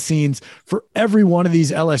behind the scenes for every one of these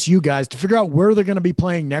LSU guys to figure out where they're going to be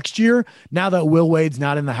playing next year now that Will Wade's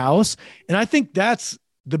not in the house. And I think that's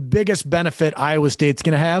the biggest benefit Iowa State's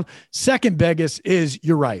going to have. Second biggest is,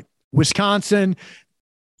 you're right, Wisconsin,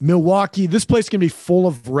 Milwaukee, this place can be full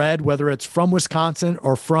of red, whether it's from Wisconsin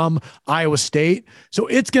or from Iowa State. So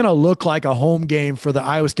it's going to look like a home game for the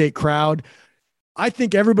Iowa State crowd. I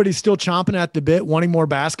think everybody's still chomping at the bit, wanting more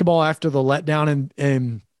basketball after the letdown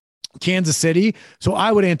in Kansas City. So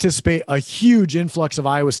I would anticipate a huge influx of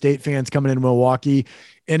Iowa State fans coming into Milwaukee,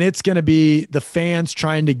 and it's going to be the fans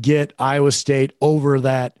trying to get Iowa State over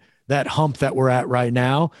that hump that we're at right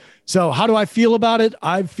now. So how do I feel about it?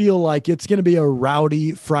 I feel like it's going to be a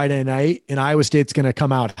rowdy Friday night, and Iowa State's going to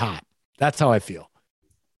come out hot. That's how I feel.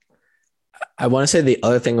 I want to say the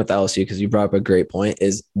other thing with LSU, because you brought up a great point,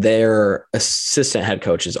 is their assistant head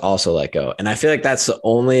coach is also let go. And I feel like that's the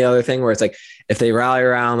only other thing where it's like, if they rally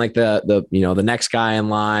around like the next guy in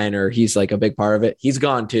line, or he's like a big part of it, he's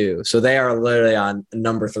gone too. So they are literally on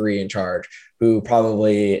number 3 in charge, who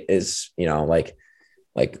probably is,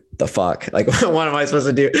 like the fuck, like what am I supposed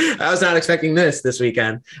to do? I was not expecting this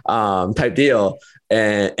weekend type deal.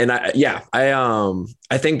 And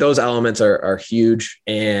I think those elements are huge.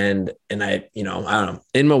 And I don't know,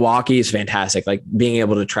 in Milwaukee is fantastic. Like being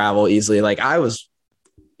able to travel easily. Like I was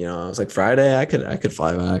like Friday, I could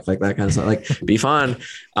fly back, like that kind of stuff, like be fun.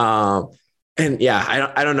 And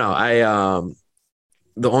yeah, I don't know.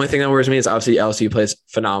 The only thing that worries me is obviously LSU plays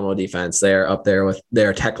phenomenal defense. They're up there with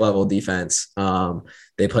their tech level defense.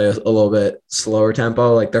 They play a little bit slower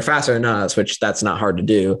tempo. Like they're faster than us, which that's not hard to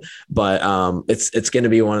do. But it's going to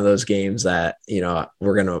be one of those games that,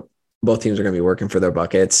 both teams are going to be working for their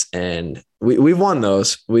buckets. And we've won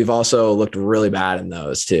those. We've also looked really bad in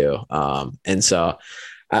those too. And so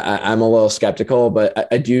I'm a little skeptical, but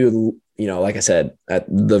I do, like I said, at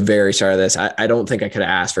the very start of this, I don't think I could have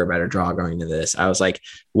asked for a better draw going into this. I was like,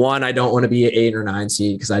 one, I don't want to be an 8 or 9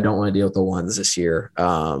 seed because I don't want to deal with the ones this year.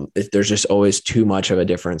 There's just always too much of a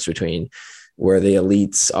difference between where the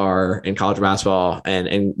elites are in college basketball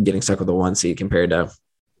and getting stuck with the 1 seed compared to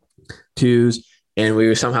 2s. And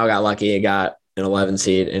we somehow got lucky. It got an 11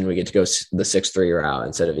 seed and we get to go the 6-3 route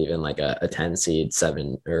instead of even like a 10 seed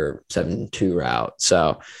 7 or 7-2 route.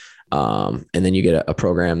 So, and then you get a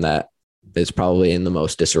program that is probably in the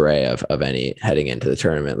most disarray of any heading into the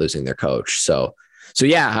tournament, losing their coach. So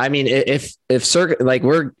yeah, I mean, if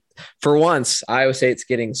we're, for once, Iowa State's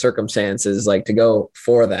getting circumstances like to go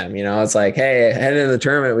for them, it's like, hey, heading into the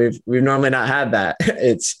tournament, we've normally not had that.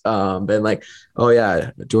 It's been like, oh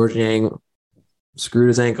yeah, George Yang screwed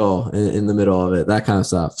his ankle in the middle of it, that kind of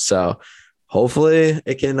stuff. So hopefully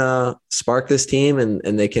it can spark this team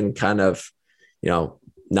and they can kind of,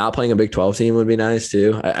 not playing a Big 12 team would be nice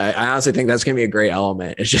too. I honestly think that's going to be a great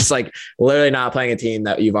element. It's just like literally not playing a team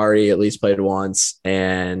that you've already at least played once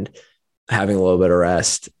and having a little bit of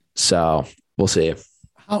rest. So we'll see.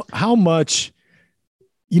 How much,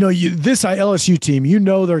 this LSU team,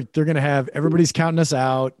 they're going to have, everybody's counting us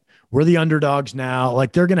out. We're the underdogs now.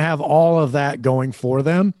 Like they're going to have all of that going for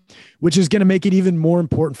them, which is going to make it even more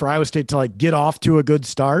important for Iowa State to like get off to a good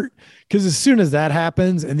start. Because as soon as that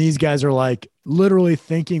happens and these guys are like literally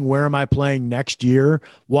thinking, where am I playing next year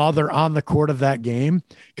while they're on the court of that game?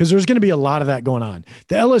 Because there's going to be a lot of that going on.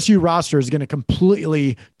 The LSU roster is going to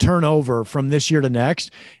completely turn over from this year to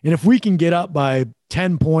next. And if we can get up by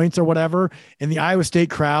 10 points or whatever, and the Iowa State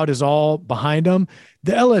crowd is all behind them,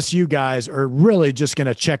 the LSU guys are really just going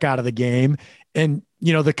to check out of the game. And,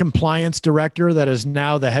 the compliance director that is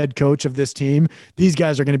now the head coach of this team, these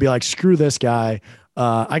guys are going to be like, screw this guy.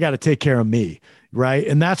 I got to take care of me. Right.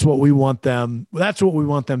 And that's what we want them. That's what we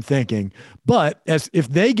want them thinking. But if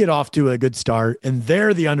they get off to a good start and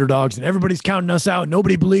they're the underdogs and everybody's counting us out,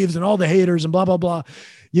 nobody believes and all the haters and blah, blah, blah,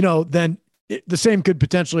 then the same could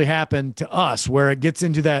potentially happen to us where it gets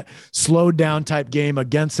into that slowed down type game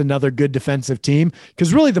against another good defensive team.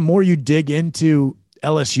 Because really the more you dig into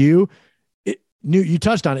LSU, you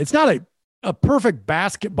touched on it. It's not a perfect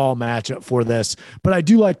basketball matchup for this, but I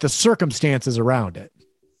do like the circumstances around it.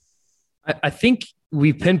 I think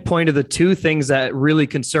we pinpointed the two things that really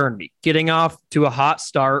concern me: getting off to a hot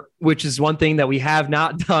start, which is one thing that we have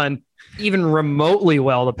not done even remotely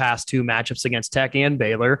well the past two matchups against Tech and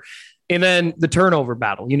Baylor. And then the turnover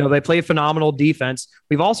battle. You know, they play phenomenal defense.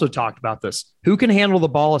 We've also talked about this. Who can handle the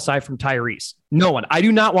ball aside from Tyrese? No one. I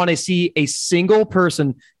do not want to see a single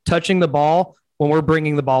person touching the ball when we're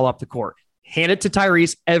bringing the ball up the court. Hand it to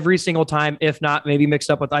Tyrese every single time. If not, maybe mixed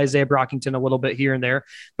up with Isaiah Brockington a little bit here and there.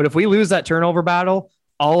 But if we lose that turnover battle,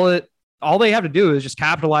 all they have to do is just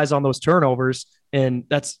capitalize on those turnovers. And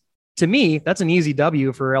that's, to me, that's an easy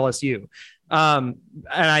W for LSU. And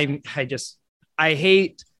I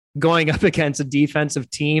hate going up against a defensive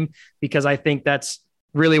team because I think that's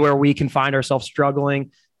really where we can find ourselves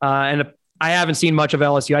struggling. And I haven't seen much of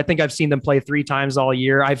LSU. I think I've seen them play 3 times all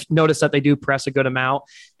year. I've noticed that they do press a good amount,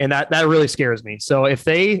 and that really scares me. So if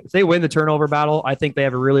they win the turnover battle, I think they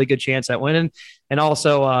have a really good chance at winning. And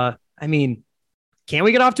also, can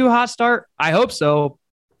we get off to a hot start? I hope so,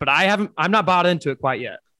 but I'm not bought into it quite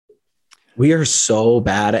yet. We are so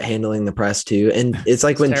bad at handling the press too. And it's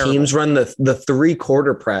like when terrible. Teams run the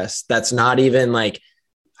 3-quarter press, that's not even like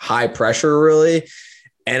high pressure really.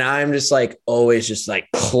 And I'm just like, always just like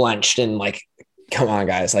clenched and like, come on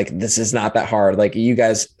guys. Like, this is not that hard. Like you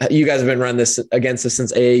guys have been running this against us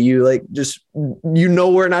since AAU, like just,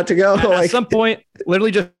 where not to go. At some point,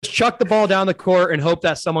 literally just chuck the ball down the court and hope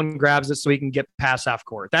that someone grabs it so we can get past half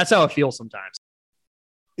court. That's how it feels sometimes.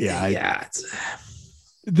 Yeah.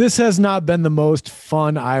 This has not been the most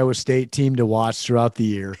fun Iowa State team to watch throughout the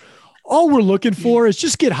year. All we're looking for is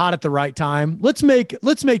just get hot at the right time. Let's make the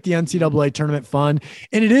NCAA tournament fun.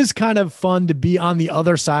 And it is kind of fun to be on the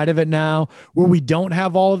other side of it now where we don't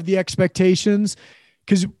have all of the expectations,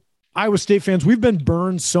 because Iowa State fans, we've been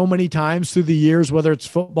burned so many times through the years, whether it's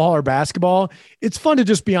football or basketball. It's fun to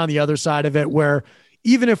just be on the other side of it where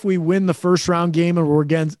even if we win the first round game and we're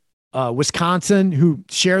against Wisconsin, who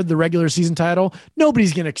shared the regular season title,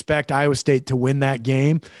 nobody's going to expect Iowa State to win that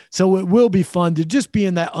game. So it will be fun to just be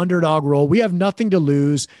in that underdog role. We have nothing to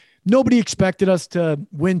lose. Nobody expected us to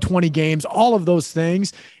win 20 games, all of those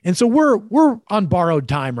things. And so we're on borrowed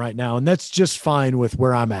time right now, and that's just fine with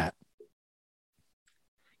where I'm at.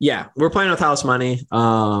 Yeah, we're playing with house money.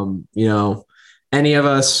 Any of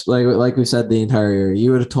us, like we said the entire year,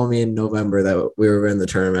 you would have told me in November that we were in the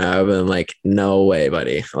tournament. I would have been like, no way,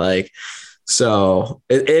 buddy. So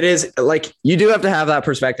it is like, you do have to have that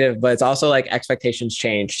perspective, but it's also like expectations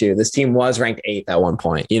change too. This team was ranked 8th at one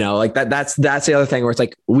point, that's the other thing where it's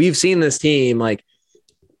like, we've seen this team like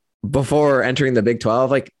before entering the Big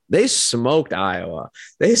 12, like they smoked Iowa.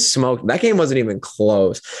 That game wasn't even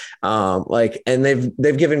close. And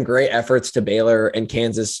they've given great efforts to Baylor and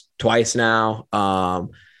Kansas twice now.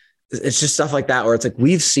 It's just stuff like that where it's like,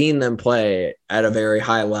 we've seen them play at a very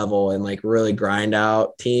high level and like really grind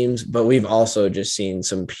out teams, but we've also just seen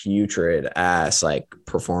some putrid ass like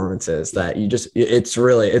performances that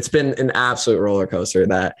it's been an absolute roller coaster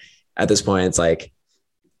that at this point, it's like,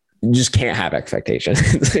 you just can't have expectations.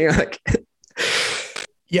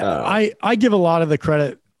 I give a lot of the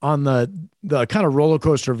credit on the kind of roller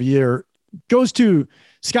coaster of a year goes to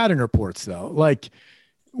scouting reports though. Like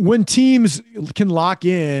when teams can lock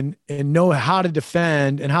in and know how to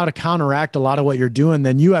defend and how to counteract a lot of what you're doing,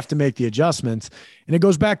 then you have to make the adjustments. And it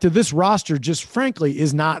goes back to this roster just frankly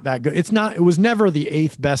is not that good. It was never the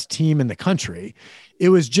 8th best team in the country. It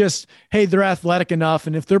was just, hey, they're athletic enough.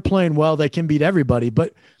 And if they're playing well, they can beat everybody.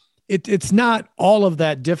 But it's not all of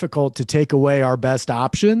that difficult to take away our best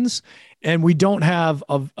options. And we don't have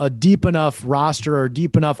a deep enough roster or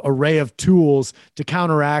deep enough array of tools to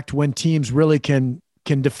counteract when teams really can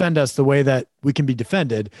defend us the way that we can be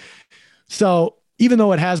defended. So even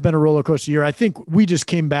though it has been a roller coaster year, I think we just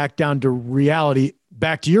came back down to reality.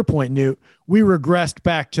 Back to your point, Newt, we regressed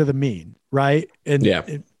back to the mean, right?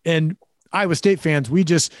 And Iowa State fans,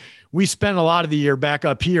 we spent a lot of the year back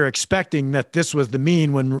up here expecting that this was the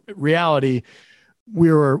mean when reality we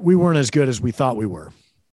weren't as good as we thought we were.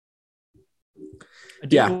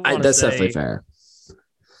 That's definitely fair.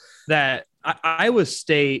 That Iowa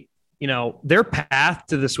State, their path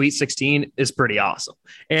to the Sweet 16 is pretty awesome.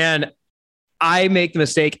 And I make the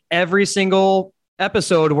mistake every single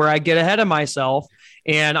episode where I get ahead of myself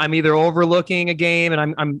and I'm either overlooking a game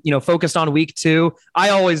and I'm focused on week 2. I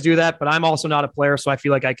always do that, but I'm also not a player. So I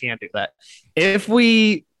feel like I can't do that. If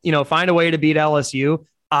we, find a way to beat LSU,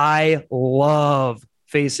 I love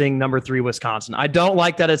facing number 3 Wisconsin. I don't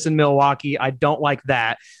like that it's in Milwaukee. I don't like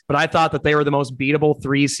that, but I thought that they were the most beatable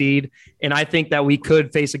 3 seed. And I think that we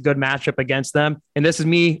could face a good matchup against them. And this is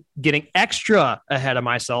me getting extra ahead of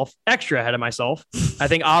myself. I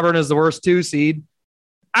think Auburn is the worst 2 seed.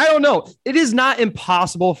 I don't know. It is not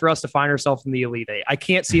impossible for us to find ourselves in the Elite Eight. I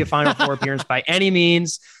can't see a Final Four appearance by any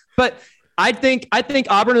means, but I think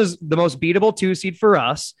Auburn is the most beatable 2 seed for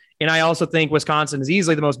us. And I also think Wisconsin is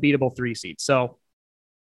easily the most beatable 3 seed. So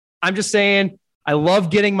I'm just saying, I love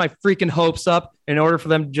getting my freaking hopes up in order for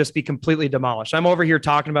them to just be completely demolished. I'm over here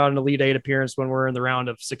talking about an Elite Eight appearance when we're in the round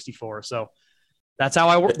of 64. So that's how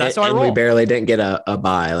I work. That's how I roll. We barely didn't get a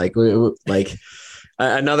bye. Like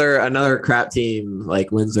another crap team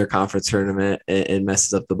like wins their conference tournament and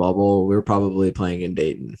messes up the bubble. We were probably playing in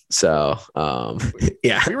Dayton. So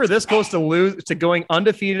yeah, we were this close to going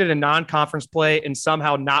undefeated in non-conference play and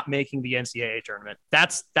somehow not making the NCAA tournament.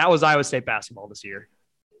 That was Iowa State basketball this year.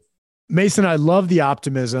 Mason, I love the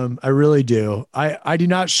optimism. I really do. I do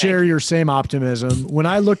not share your same optimism. When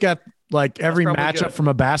I look at like every matchup from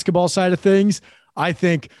a basketball side of things, I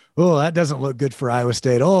think, oh, that doesn't look good for Iowa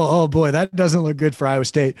State. Oh boy, that doesn't look good for Iowa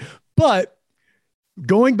State. But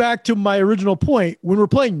going back to my original point, when we're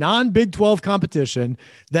playing non-Big 12 competition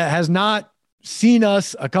that has not seen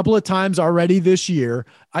us a couple of times already this year,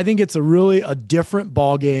 I think it's a different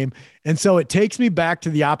ball game. And so it takes me back to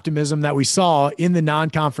the optimism that we saw in the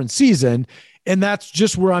non-conference season. And that's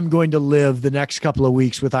just where I'm going to live the next couple of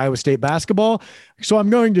weeks with Iowa State basketball. So I'm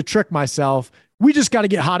going to trick myself. We just got to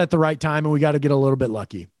get hot at the right time, and we got to get a little bit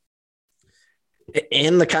lucky.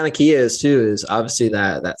 And the kind of key is obviously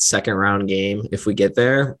that second round game. If we get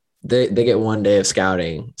there, they get 1 day of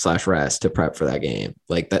scouting / rest to prep for that game.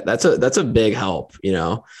 Like that's a big help, you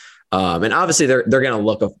know? And obviously they're going to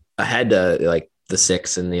look ahead to like the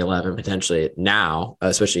 6 and the 11 potentially now,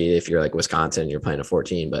 especially if you're like Wisconsin, you're playing a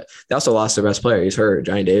 14, but they also lost their best player. He's hurt.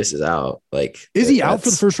 Johnny Davis is out. Like, is he out for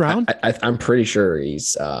the first round? I'm pretty sure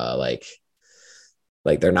he's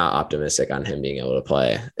like they're not optimistic on him being able to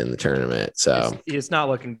play in the tournament. So it's not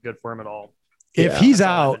looking good for him at all. If he's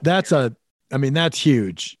out, that's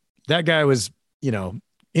huge. That guy was, in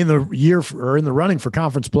the running for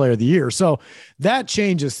conference player of the year. So that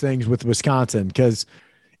changes things with Wisconsin because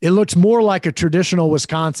it looks more like a traditional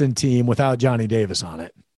Wisconsin team without Johnny Davis on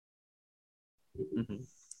it.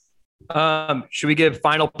 Mm-hmm. Should we give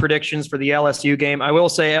final predictions for the LSU game? I will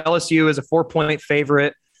say LSU is a 4-point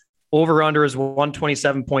favorite. Over under is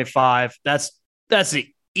 127.5. That's the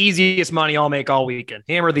easiest money I'll make all weekend.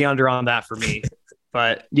 Hammer the under on that for me.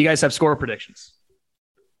 But you guys have score predictions?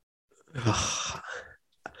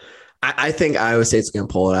 I think Iowa State's going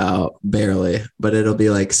to pull it out barely, but it'll be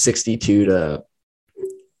like 62 to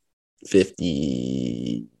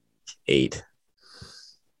 58.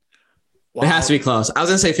 Wow. It has to be close. I was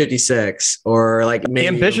going to say 56 or like maybe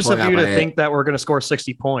ambitious of you to think that we're going to score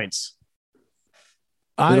 60 points.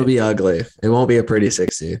 It'll be ugly. It won't be a pretty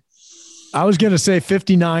 60. I was going to say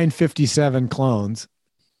 59, 57 clones.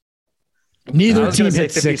 Neither team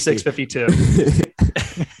hit 56, 52.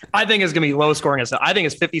 I think it's going to be low scoring. I think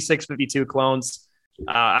it's 56, 52 clones.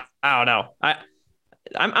 I don't know. I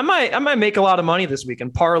might make a lot of money this week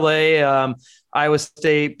and parlay Iowa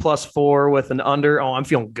State +4 with an under. Oh, I'm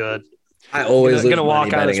feeling good. I always going to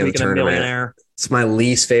walk out this week in a millionaire. It's my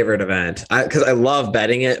least favorite event because I love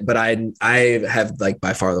betting it, but I have like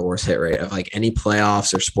by far the worst hit rate of like any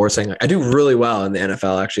playoffs or sports thing. I do really well in the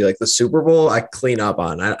NFL, actually. Like the Super Bowl, I clean up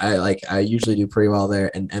on. I usually do pretty well there,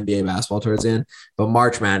 and NBA basketball towards the end. But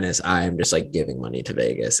March Madness, I am just like giving money to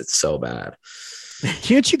Vegas. It's so bad.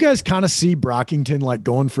 Can't you guys kind of see Brockington like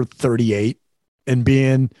going for 38 and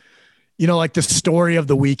being, like the story of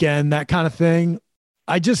the weekend, that kind of thing?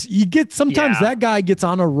 You get sometimes that guy gets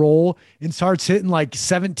on a roll and starts hitting like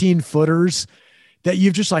 17 footers that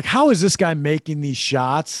you've just like, how is this guy making these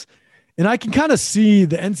shots? And I can kind of see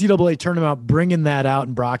the NCAA tournament bringing that out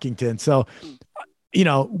in Brockington. So,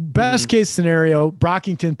 best case scenario,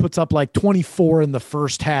 Brockington puts up like 24 in the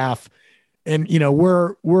first half. And,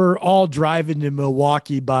 we're all driving to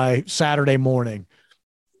Milwaukee by Saturday morning.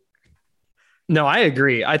 No, I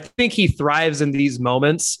agree. I think he thrives in these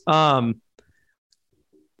moments.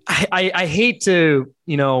 I hate to,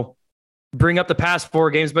 bring up the past 4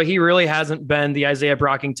 games, but he really hasn't been the Isaiah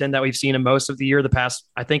Brockington that we've seen in most of the year. The past,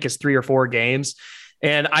 I think, is 3 or 4 games.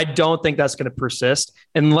 And I don't think that's going to persist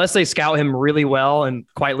unless they scout him really well and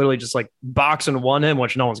quite literally just like box and one him,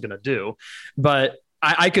 which no one's going to do. But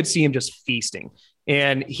I could see him just feasting.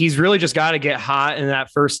 And he's really just got to get hot in that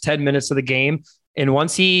first 10 minutes of the game. And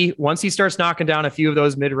once he starts knocking down a few of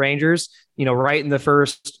those mid-rangers, right in the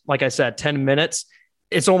first, like I said, 10 minutes,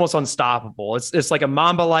 it's almost unstoppable. It's like a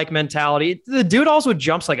Mamba-like mentality. The dude also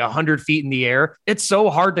jumps like 100 feet in the air. It's so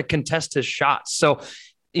hard to contest his shots. So,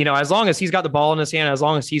 as long as he's got the ball in his hand, as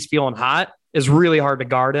long as he's feeling hot, it's really hard to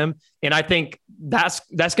guard him. And I think that's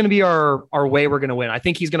going to be our way we're going to win. I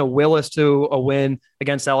think he's going to will us to a win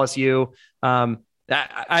against LSU. I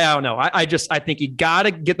don't know. I think you got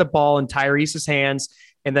to get the ball in Tyrese's hands.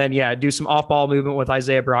 and then, do some off ball movement with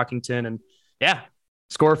Isaiah Brockington and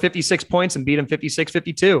score 56 points and beat him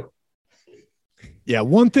 56-52. Yeah.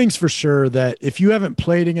 One thing's for sure, that if you haven't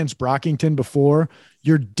played against Brockington before,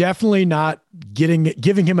 you're definitely not giving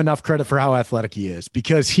him enough credit for how athletic he is,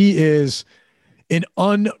 because he is an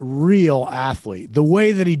unreal athlete. The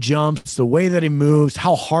way that he jumps, the way that he moves,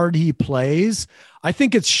 how hard he plays. I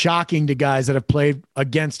think it's shocking to guys that have played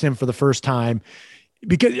against him for the first time,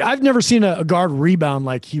 because I've never seen a guard rebound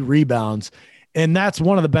like he rebounds. And that's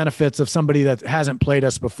one of the benefits of somebody that hasn't played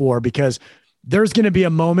us before, because there's going to be a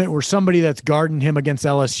moment where somebody that's guarding him against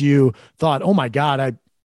LSU thought, oh my God,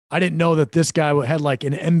 I didn't know that this guy had like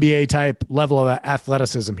an NBA type level of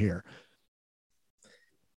athleticism here.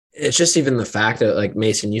 It's just even the fact that, like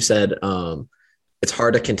Mason, you said, it's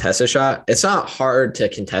hard to contest a shot. It's not hard to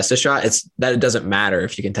contest a shot. It's that it doesn't matter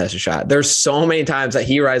if you contest a shot. There's so many times that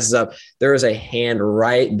he rises up, there is a hand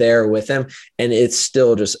right there with him, and it's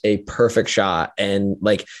still just a perfect shot. And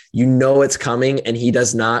like, it's coming and he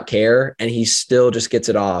does not care, and he still just gets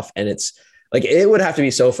it off. And it's like, it would have to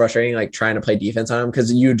be so frustrating, like trying to play defense on him,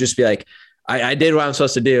 because you'd just be like, I did what I'm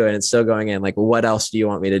supposed to do, and it's still going in. Like, what else do you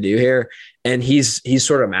want me to do here? And he's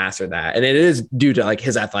sort of mastered that. And it is due to like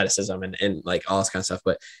his athleticism and like all this kind of stuff,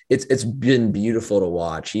 but it's been beautiful to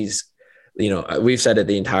watch. He's, we've said it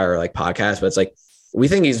the entire like podcast, but it's like, we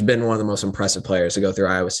think he's been one of the most impressive players to go through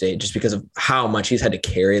Iowa State, just because of how much he's had to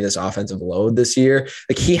carry this offensive load this year.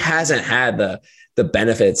 Like, he hasn't had the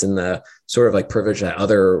benefits and the sort of like privilege that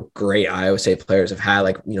other great Iowa State players have had,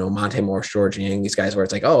 like, Monte Morris, George Niang, these guys, where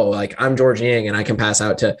it's like, oh, like I'm George Niang and I can pass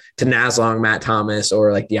out to Naslong, Matt Thomas,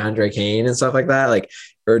 or like DeAndre Kane and stuff like that, like,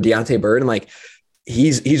 or Deontay Burton. Like,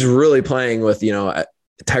 he's really playing with,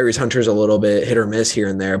 Tyrese Hunter's a little bit hit or miss here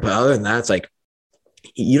and there, but other than that, it's like,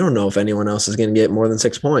 you don't know if anyone else is going to get more than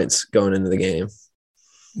 6 points going into the game.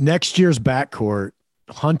 Next year's backcourt: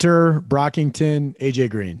 Hunter, Brockington, AJ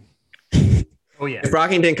Green. Oh yeah. If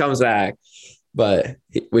Brockington comes back,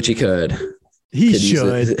 which he could. He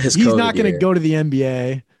should. He's not going to go to the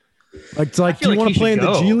NBA. Like, do you want to play in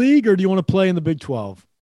the G League, or do you want to play in the Big 12?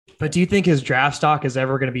 But do you think his draft stock is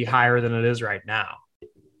ever going to be higher than it is right now?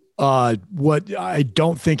 What I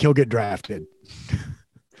don't think he'll get drafted.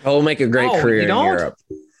 He'll make a great career in Europe.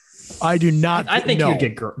 I do not. I think he'll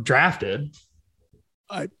get drafted.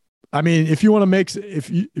 I mean, if you want to if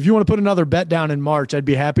you want to put another bet down in March, I'd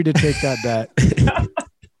be happy to take that bet.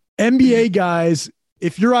 NBA guys,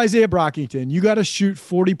 if you're Isaiah Brockington, you got to shoot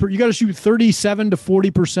 37 to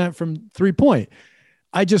 40% from 3-point.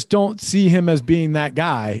 I just don't see him as being that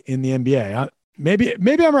guy in the NBA. Maybe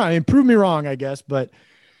I'm wrong. I mean, prove me wrong, I guess, but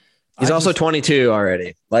he's also 22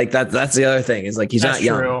 already. Like that's the other thing. Is like, he's not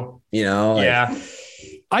young, Yeah.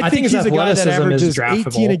 I think he's a guy that averages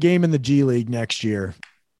 18 a game in the G League next year.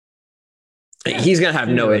 He's going to have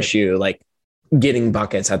no issue like getting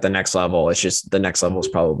buckets at the next level. It's just the next level is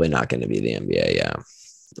probably not going to be the NBA.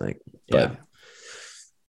 Yeah.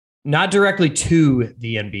 Not directly to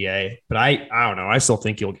the NBA, but I don't know. I still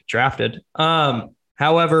think he'll get drafted.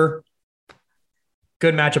 However,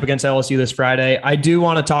 good matchup against LSU this Friday. I do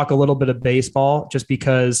want to talk a little bit of baseball, just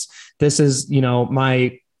because this is,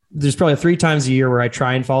 there's probably 3 times a year where I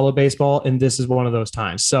try and follow baseball, and this is one of those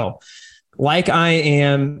times. So, like I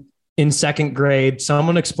am in 2nd grade,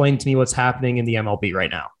 someone explain to me what's happening in the MLB right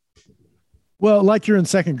now. Well, like you're in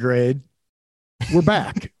 2nd grade, we're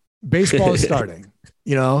back. Baseball is starting.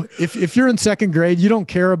 If you're in 2nd grade, you don't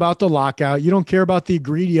care about the lockout. You don't care about the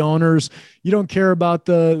greedy owners. You don't care about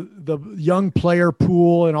the young player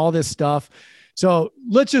pool and all this stuff. So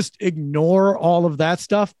let's just ignore all of that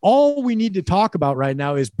stuff. All we need to talk about right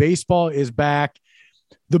now is baseball is back.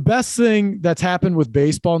 The best thing that's happened with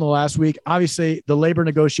baseball in the last week, obviously the labor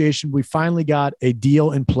negotiation, we finally got a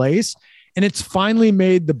deal in place, and it's finally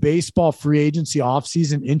made the baseball free agency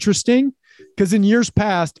offseason interesting. Because in years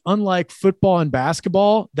past, unlike football and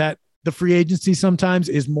basketball, that the free agency sometimes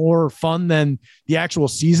is more fun than the actual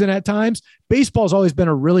season at times, baseball has always been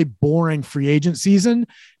a really boring free agent season.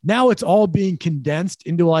 Now it's all being condensed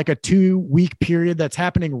into like a 2-week period that's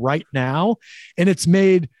happening right now. And it's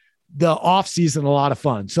made the off season a lot of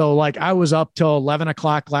fun. So like, I was up till 11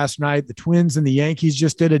 o'clock last night. The Twins and the Yankees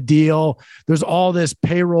just did a deal. There's all this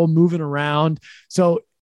payroll moving around. So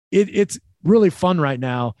it's really fun right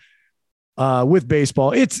now. With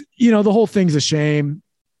baseball, it's, the whole thing's a shame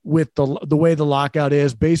with the way the lockout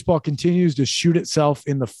is. Baseball continues to shoot itself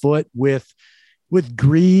in the foot with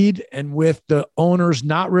greed and with the owners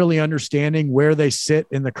not really understanding where they sit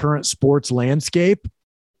in the current sports landscape.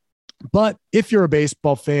 But if you're a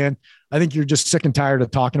baseball fan, I think you're just sick and tired of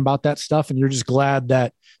talking about that stuff. And you're just glad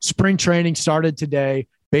that spring training started today.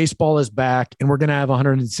 baseball is back, and we're going to have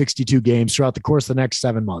 162 games throughout the course of the next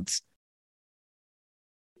 7 months.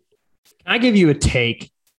 Can I give you a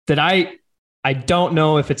take that I don't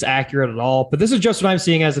know if it's accurate at all, but this is just what I'm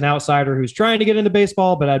seeing as an outsider who's trying to get into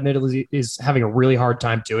baseball, but admittedly is having a really hard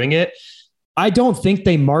time doing it. I don't think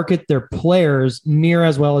they market their players near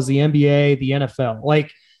as well as the NBA, the NFL.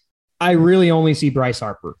 Like, I really only see Bryce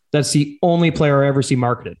Harper. That's the only player I ever see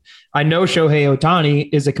marketed. I know Shohei Ohtani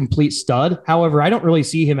is a complete stud. However, I don't really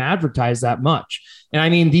see him advertised that much. And I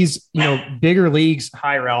mean, these, bigger leagues,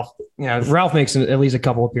 hi, Ralph. Ralph makes at least a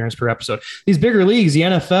couple appearances per episode. These bigger leagues, the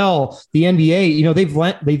NFL, the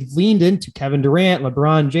NBA, they've leaned into Kevin Durant,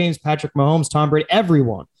 LeBron James, Patrick Mahomes, Tom Brady,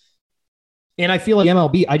 everyone. And I feel like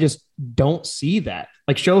MLB, I just don't see that.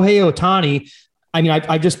 Like Shohei Ohtani, I mean,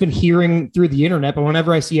 I've just been hearing through the internet, but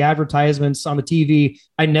whenever I see advertisements on the TV,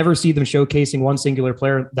 I never see them showcasing one singular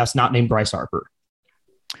player that's not named Bryce Harper.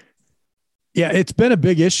 Yeah, it's been a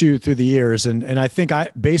big issue through the years, and I think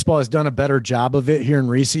baseball has done a better job of it here in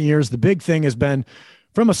recent years. The big thing has been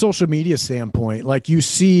from a social media standpoint. Like, you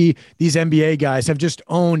see these NBA guys have just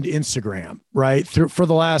owned Instagram, right, for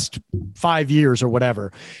the last 5 years or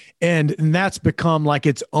whatever. And that's become like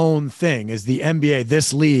its own thing, is the NBA,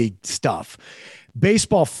 this league stuff.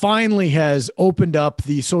 Baseball finally has opened up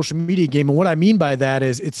the social media game. And what I mean by that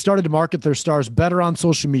is it started to market their stars better on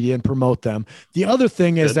social media and promote them. The other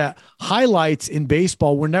thing is that highlights in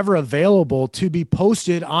baseball were never available to be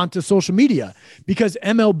posted onto social media because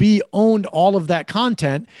MLB owned all of that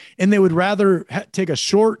content, and they would rather take a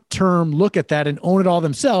short-term look at that and own it all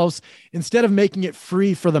themselves instead of making it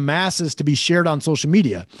free for the masses to be shared on social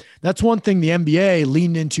media. That's one thing the NBA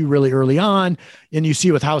leaned into really early on. And you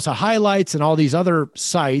see with House of Highlights and all these other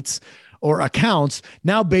sites or accounts,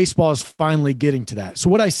 now baseball is finally getting to that. So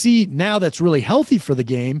what I see now that's really healthy for the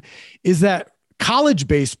game is that college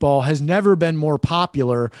baseball has never been more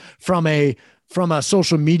popular from a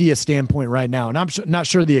social media standpoint right now. And I'm not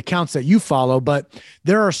sure the accounts that you follow, but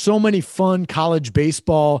there are so many fun college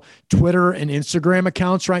baseball Twitter and Instagram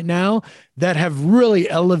accounts right now that have really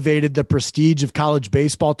elevated the prestige of college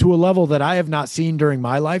baseball to a level that I have not seen during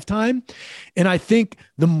my lifetime. And I think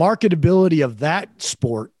the marketability of that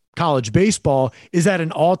sport, college baseball, is at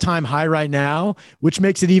an all-time high right now, which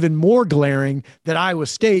makes it even more glaring that Iowa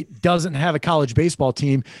State doesn't have a college baseball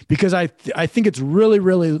team, because I think it's really,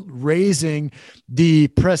 really raising the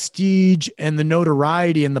prestige and the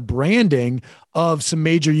notoriety and the branding of some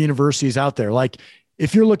major universities out there. Like,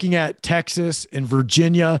 if you're looking at Texas and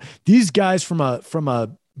Virginia, these guys from a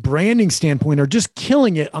branding standpoint are just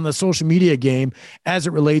killing it on the social media game as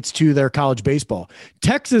it relates to their college baseball.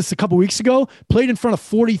 Texas a couple weeks ago played in front of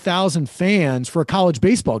 40,000 fans for a college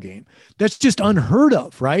baseball game. That's just unheard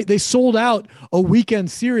of, right? They sold out a weekend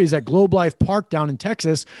series at Globe Life Park down in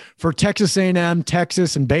Texas for Texas A&M,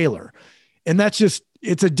 Texas, and Baylor. And that's just,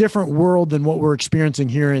 it's a different world than what we're experiencing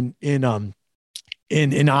here in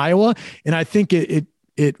Iowa. And I think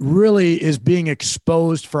it really is being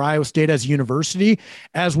exposed for Iowa State as a university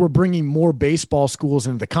as we're bringing more baseball schools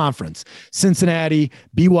into the conference. Cincinnati,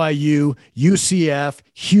 BYU, UCF,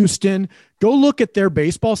 Houston. Go look at their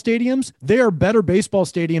baseball stadiums. They are better baseball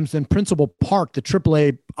stadiums than Principal Park, the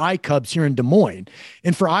AAA iCubs here in Des Moines.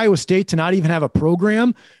 And for Iowa State to not even have a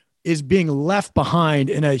program is being left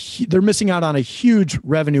behind, and they're missing out on a huge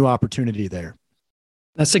revenue opportunity there.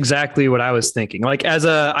 That's exactly what I was thinking. Like, as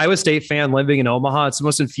a Iowa State fan living in Omaha, it's the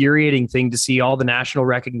most infuriating thing to see all the national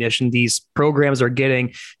recognition these programs are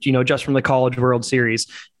getting, just from the College World Series.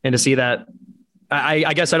 And to see that,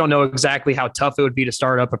 I guess I don't know exactly how tough it would be to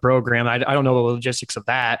start up a program. I don't know the logistics of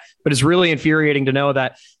that, but it's really infuriating to know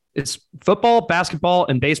that it's football, basketball,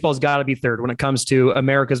 and baseball's got to be third when it comes to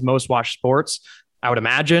America's most watched sports, I would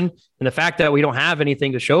imagine. And the fact that we don't have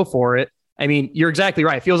anything to show for it, I mean, you're exactly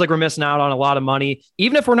right. It feels like we're missing out on a lot of money,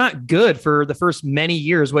 even if we're not good for the first many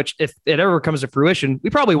years, which if it ever comes to fruition, we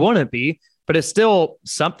probably wouldn't be, but it's still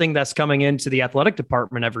something that's coming into the athletic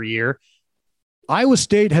department every year. Iowa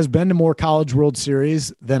State has been to more College World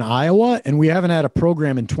Series than Iowa, and we haven't had a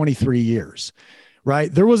program in 23 years,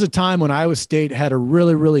 right? There was a time when Iowa State had a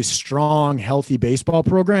really, really strong, healthy baseball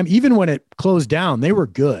program. Even when it closed down, they were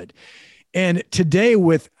good. And today,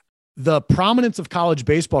 with the prominence of college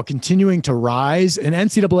baseball continuing to rise and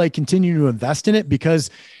NCAA continuing to invest in it, because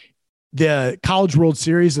the College World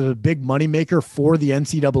Series is a big moneymaker for the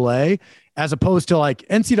NCAA, as opposed to like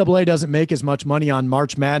NCAA doesn't make as much money on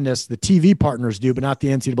March Madness. The TV partners do, but not the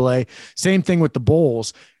NCAA. Same thing with the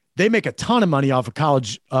bowls. They make a ton of money off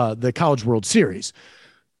of the College World Series.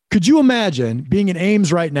 Could you imagine being in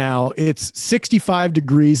Ames right now? It's 65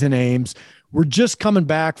 degrees in Ames. we're just coming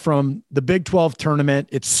back from the Big 12 tournament.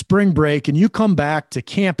 It's spring break, and you come back to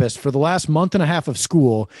campus for the last month and a half of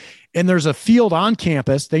school, and there's a field on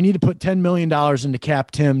campus. They need to put $10 million into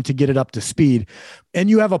Cap Tim to get it up to speed. And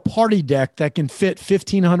you have a party deck that can fit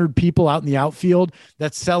 1,500 people out in the outfield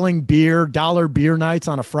that's selling beer, dollar beer nights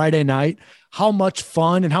on a Friday night. How much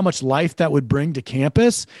fun and how much life that would bring to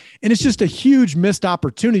campus. And it's just a huge missed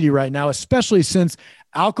opportunity right now, especially since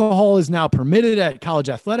alcohol is now permitted at college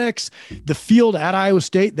athletics. The field at Iowa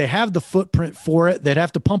State, they have the footprint for it. They'd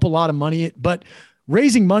have to pump a lot of money, but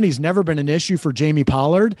raising money has never been an issue for Jamie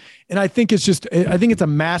Pollard. And I think it's a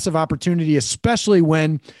massive opportunity, especially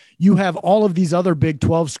when you have all of these other Big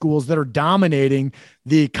 12 schools that are dominating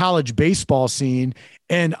the college baseball scene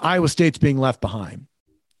and Iowa State's being left behind.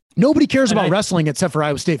 Nobody cares about wrestling except for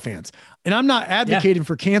Iowa State fans. And I'm not advocating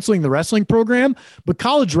for canceling the wrestling program, but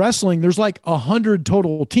college wrestling, there's like 100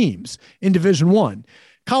 total teams in Division I.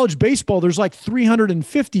 College baseball, there's like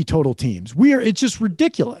 350 total teams. It's just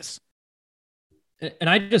ridiculous. And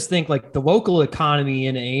I just think like the local economy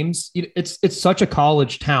in Ames, it's such a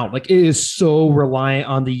college town. Like it is so reliant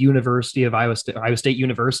on the University of Iowa State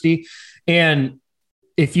University. And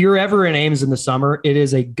if you're ever in Ames in the summer, it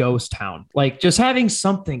is a ghost town. Like just having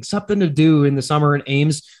something to do in the summer in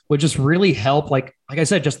Ames would just really help. Like I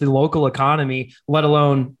said, just the local economy, let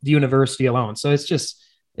alone the university alone. So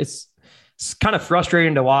it's kind of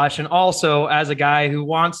frustrating to watch. And also as a guy who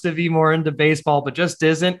wants to be more into baseball, but just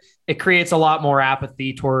isn't, it creates a lot more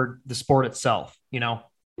apathy toward the sport itself, you know?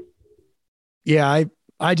 Yeah.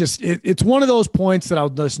 It's one of those points that I'll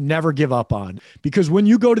just never give up on, because when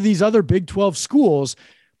you go to these other Big 12 schools,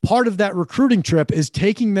 part of that recruiting trip is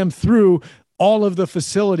taking them through all of the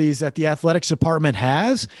facilities that the athletics department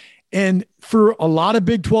has. And for a lot of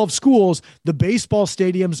Big 12 schools, the baseball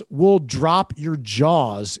stadiums will drop your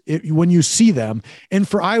jaws when you see them. And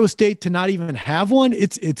for Iowa State to not even have one,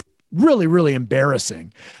 it's really, really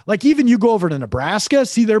embarrassing. Like even you go over to Nebraska,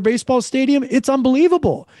 see their baseball stadium, it's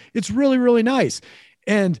unbelievable. It's really, really nice.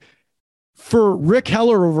 And for Rick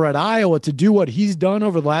Heller over at Iowa to do what he's done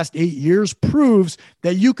over the last 8 years proves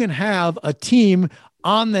that you can have a team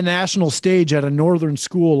on the national stage at a northern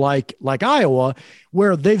school like Iowa,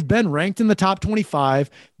 where they've been ranked in the top 25.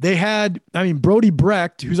 They had, Brody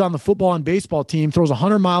Brecht, who's on the football and baseball team, throws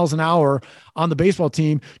 100 miles an hour on the baseball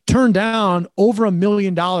team, turned down over $1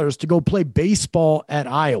 million to go play baseball at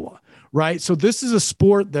Iowa, right? So this is a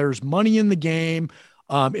sport. There's money in the game.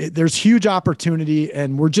 There's huge opportunity,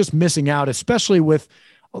 and we're just missing out, especially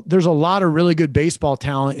there's a lot of really good baseball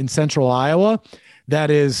talent in central Iowa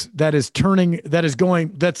that's leaving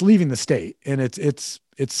the state. And it's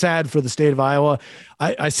sad for the state of Iowa.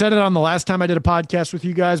 I said it on the last time I did a podcast with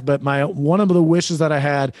you guys, but one of the wishes that I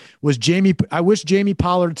had was I wish Jamie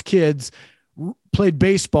Pollard's kids played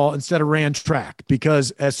baseball instead of ran track,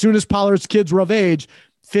 because as soon as Pollard's kids were of age,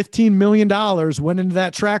 $15 million went into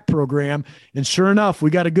that track program. And sure enough, we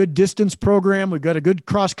got a good distance program. We've got a good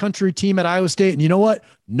cross country team at Iowa State. And you know what?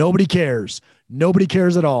 Nobody cares. Nobody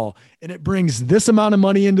cares at all. And it brings this amount of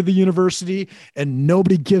money into the university and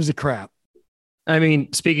nobody gives a crap.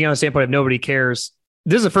 Speaking on the standpoint of nobody cares,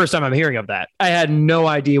 this is the first time I'm hearing of that. I had no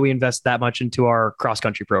idea we invest that much into our cross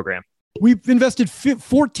country program. We've invested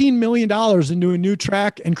 $14 million into a new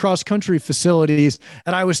track and cross country facilities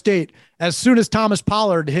at Iowa State as soon as Thomas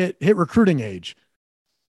Pollard hit recruiting age.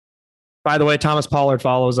 By the way, Thomas Pollard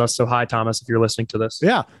follows us. So hi, Thomas, if you're listening to this.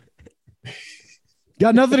 Yeah.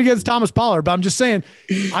 Got nothing against Thomas Pollard, but I'm just saying,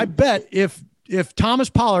 I bet if Thomas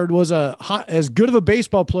Pollard was as good of a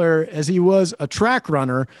baseball player as he was a track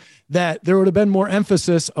runner, that there would have been more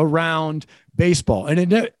emphasis around baseball.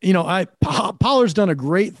 And Pollard's done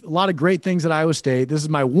a lot of great things at Iowa State. This is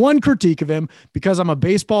my one critique of him because I'm a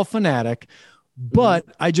baseball fanatic, but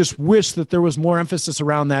I just wish that there was more emphasis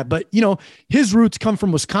around that. But his roots come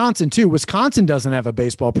from Wisconsin too. Wisconsin doesn't have a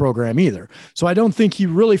baseball program either. So I don't think he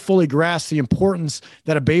really fully grasps the importance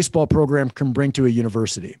that a baseball program can bring to a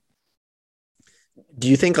university. Do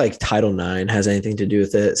you think like Title IX has anything to do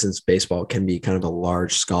with it, since baseball can be kind of a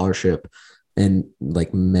large scholarship and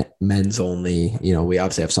like men's only? We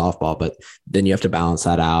obviously have softball, but then you have to balance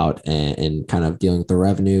that out and kind of dealing with the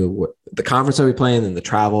revenue, the conference that we play in, and the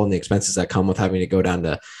travel and the expenses that come with having to go down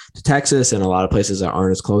to Texas and a lot of places that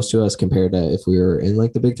aren't as close to us compared to if we were in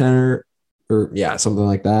like the Big Ten or something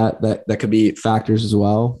like that. That could be factors as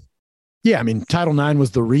well. Yeah, Title IX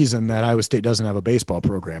was the reason that Iowa State doesn't have a baseball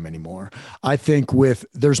program anymore. I think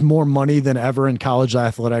there's more money than ever in college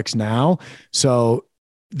athletics now. So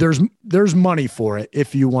there's money for it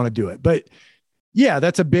if you want to do it. But yeah,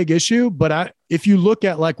 that's a big issue. But if you look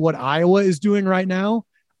at like what Iowa is doing right now,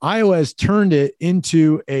 Iowa has turned it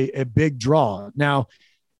into a big draw. Now,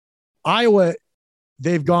 Iowa,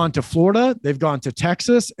 they've gone to Florida, they've gone to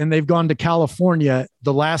Texas, and they've gone to California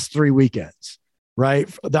the last 3 weekends, right?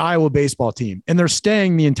 The Iowa baseball team. And they're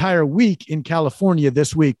staying the entire week in California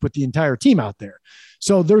this week with the entire team out there.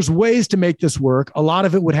 So there's ways to make this work. A lot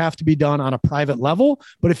of it would have to be done on a private level,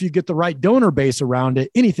 but if you get the right donor base around it,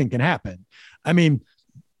 anything can happen. I mean,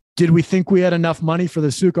 did we think we had enough money for the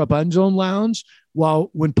Sukup End Zone Lounge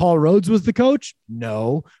when Paul Rhodes was the coach?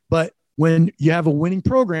 No, but when you have a winning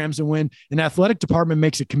programs and when an athletic department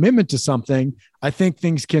makes a commitment to something, I think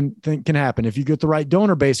things can happen. If you get the right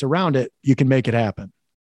donor base around it, you can make it happen.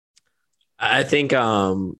 I think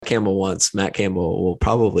Matt Campbell will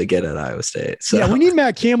probably get at Iowa State. So yeah, we need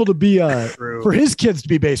Matt Campbell to be for his kids to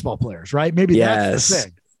be baseball players, right? Maybe that's the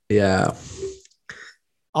thing. Yeah.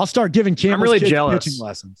 I'll start giving Campbell's kids pitching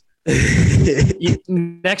lessons.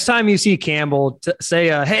 Next time you see Campbell, say,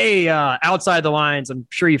 hey, outside the lines, I'm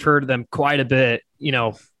sure you've heard of them quite a bit.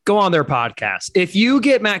 Go on their podcast. If you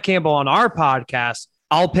get Matt Campbell on our podcast,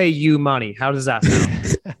 I'll pay you money. How does that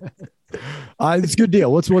sound? It's a good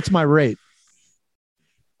deal. What's my rate?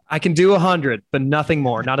 I can do 100, but nothing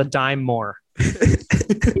more, not a dime more. And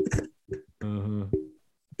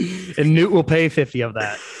Newt will pay 50 of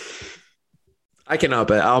that. I can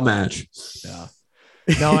up it. I'll match. Yeah.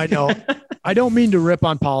 No, I know. I don't mean to rip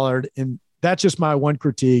on Pollard, and that's just my one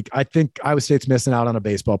critique. I think Iowa State's missing out on a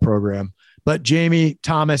baseball program. But Jamie,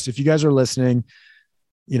 Thomas, if you guys are listening,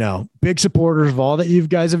 big supporters of all that you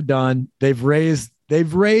guys have done. They've raised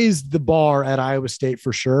the bar at Iowa State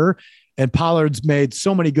for sure. And Pollard's made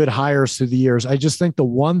so many good hires through the years. I just think the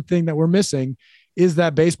one thing that we're missing is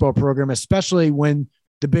that baseball program, especially when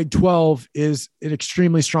the Big 12 is an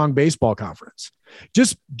extremely strong baseball conference.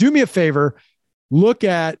 Just do me a favor.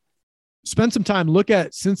 Spend some time, look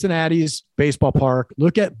at Cincinnati's baseball park,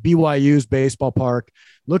 look at BYU's baseball park,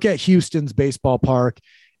 look at Houston's baseball park,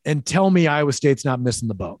 and tell me Iowa State's not missing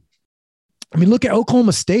the boat. I mean, look at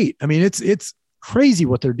Oklahoma State. I mean, it's crazy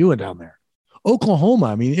what they're doing down there. Oklahoma,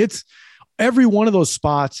 I mean, every one of those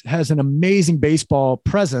spots has an amazing baseball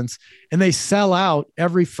presence, and they sell out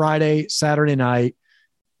every Friday, Saturday night.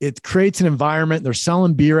 It creates an environment. They're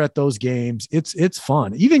selling beer at those games. It's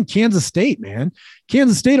fun. Even Kansas State, man.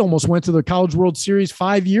 Kansas State almost went to the College World Series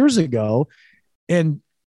 5 years ago. And,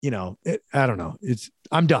 I don't know.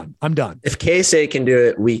 I'm done. If K-State can do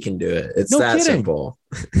it, we can do it. It's that simple.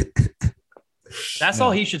 That's all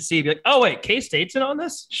he should see. Be like, oh, wait, K-State's in on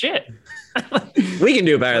this? Shit. We can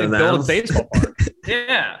do better than that. Build a baseball park.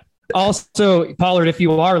 Yeah. Also, Pollard, if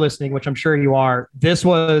you are listening, which I'm sure you are, this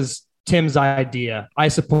was Tim's idea. I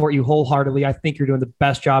support you wholeheartedly. I think you're doing the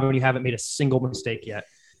best job and you haven't made a single mistake yet.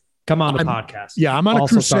 Come on the podcast. Yeah, I'm on a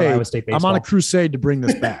crusade. I'm on a crusade to bring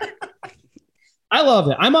this back. I love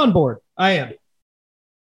it. I'm on board. I am.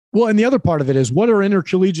 Well, and the other part of it is, what are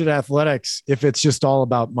intercollegiate athletics if it's just all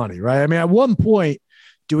about money, right? I mean, at one point,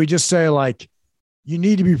 do we just say you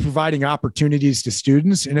need to be providing opportunities to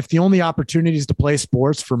students? And if the only opportunities to play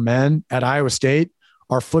sports for men at Iowa State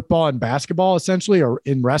are football and basketball, essentially, or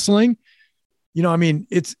in wrestling,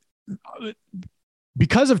 it's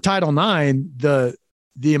because of Title IX,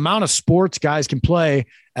 the amount of sports guys can play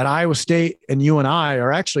at Iowa State and UNI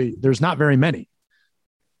are actually, there's not very many.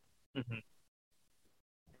 Mm-hmm.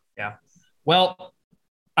 Yeah. Well,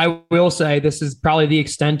 I will say this is probably the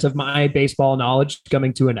extent of my baseball knowledge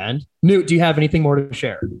coming to an end. Newt, do you have anything more to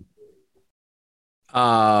share?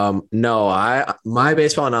 No, my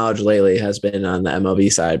baseball knowledge lately has been on the MLB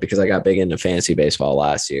side because I got big into fantasy baseball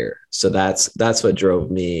last year. So that's what drove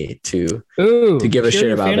me to give a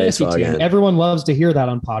shit about baseball again. Everyone loves to hear that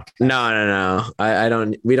on podcast. No.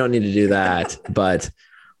 We don't need to do that. But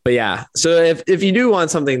yeah. So if you do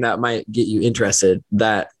want something that might get you interested,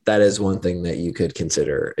 that is one thing that you could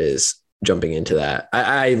consider is jumping into that.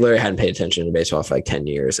 I literally hadn't paid attention to baseball for 10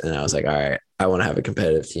 years. And I was like, all right, I want to have a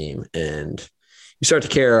competitive team. And you start to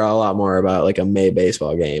care a lot more about a May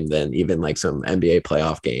baseball game than even some NBA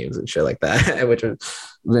playoff games and shit like that, which is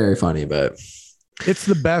very funny, but it's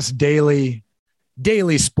the best daily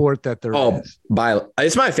sport that there is.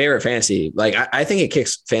 It's my favorite fantasy. I think it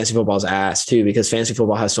kicks fantasy football's ass too, because fantasy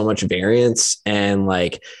football has so much variance and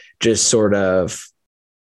just sort of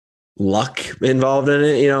luck involved in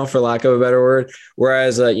it, for lack of a better word.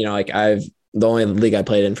 Whereas, the only league I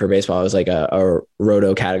played in for baseball was a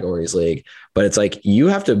roto categories league, but it's you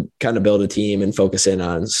have to kind of build a team and focus in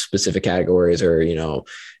on specific categories or,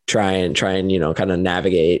 try and kind of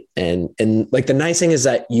navigate. And the nice thing is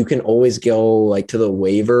that you can always go to the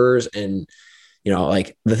waivers and,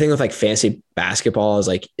 the thing with fantasy basketball is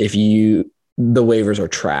if you the waivers are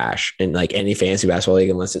trash in like any fantasy basketball league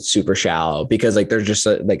unless it's super shallow, because like there's just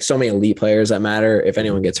like so many elite players that matter. If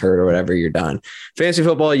anyone gets hurt or whatever, you're done. Fantasy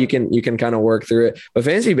football, you can kind of work through it, but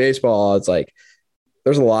fantasy baseball, it's like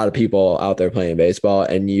there's a lot of people out there playing baseball,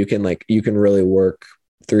 and you can really work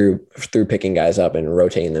through picking guys up and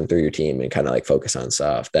rotating them through your team and kind of like focus on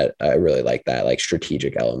stuff. That I really like, that like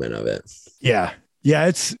strategic element of it. Yeah.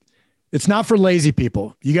 It's not for lazy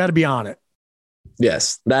people. You got to be on it.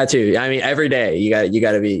 Yes, that too. I mean, every day you got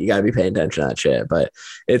to be paying attention to that shit. But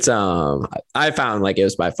it's I found like it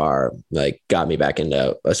was by far like got me back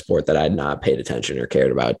into a sport that I had not paid attention or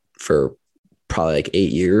cared about for probably like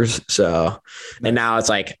 8 years. So, and now it's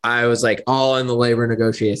like I was like all in the labor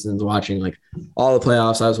negotiations, watching like all the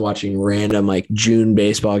playoffs. I was watching random like June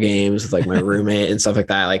baseball games with like my roommate and stuff like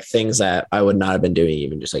that, like things that I would not have been doing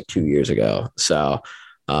even just like 2 years ago. So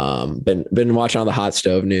been watching all the hot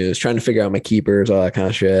stove news, trying to figure out my keepers, all that kind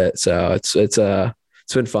of shit. So it's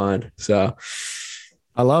been fun. So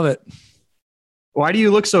I love it. Why do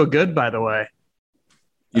you look so good, by the way?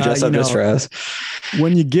 You dress up just for us.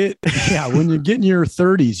 When you get in your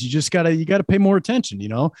 30s, you gotta pay more attention. You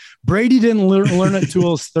know, Brady didn't learn it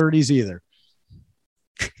till his 30s either.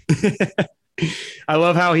 I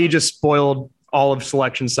love how he just spoiled all of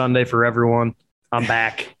Selection Sunday for everyone. I'm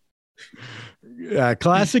back.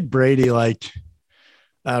 Classic Brady. Like,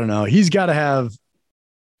 I don't know. He's got to have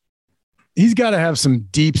some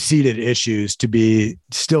deep-seated issues to be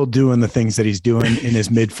still doing the things that he's doing in his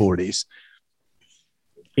mid-40s.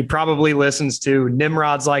 He probably listens to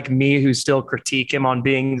Nimrods like me who still critique him on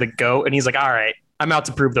being the GOAT. And he's like, all right, I'm out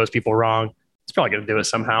to prove those people wrong. He's probably going to do it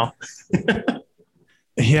somehow.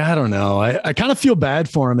 Yeah, I don't know. I kind of feel bad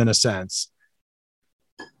for him in a sense.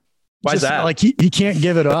 Why is that? Like he can't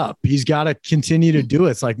give it up. He's got to continue to do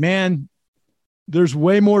it. It's like, man, there's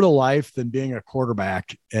way more to life than being a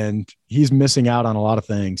quarterback, and he's missing out on a lot of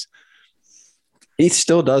things. He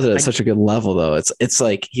still does it at such a good level, though. It's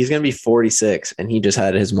like he's going to be 46, and he just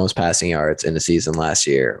had his most passing yards in the season last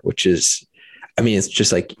year, which is, I mean, it's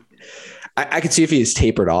just like I could see if he's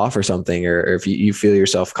tapered off or something, or if you feel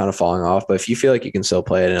yourself kind of falling off. But if you feel like you can still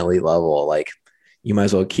play at an elite level, like you might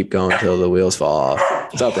as well keep going until the wheels fall off.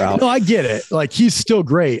 What's up, Ralph? No, I get it. Like he's still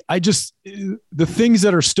great. The things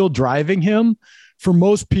that are still driving him, for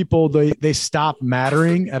most people, they stop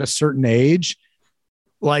mattering at a certain age.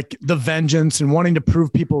 Like the vengeance and wanting to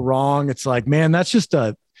prove people wrong. It's like, man,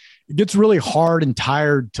 it gets really hard and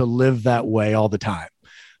tired to live that way all the time.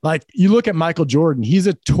 Like you look at Michael Jordan, he's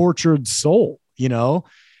a tortured soul, you know?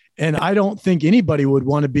 And I don't think anybody would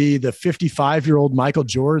want to be the 55-year-old Michael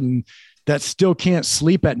Jordan that still can't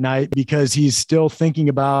sleep at night because he's still thinking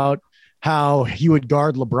about how he would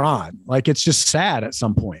guard LeBron. Like it's just sad at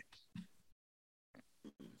some point.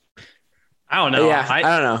 I don't know. Yeah, I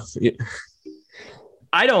don't know.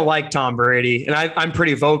 I don't like Tom Brady, and I'm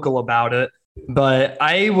pretty vocal about it, but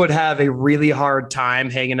I would have a really hard time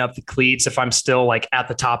hanging up the cleats if I'm still like at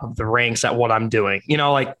the top of the ranks at what I'm doing. You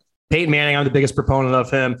know, like Peyton Manning, I'm the biggest proponent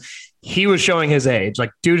of him. He was showing his age.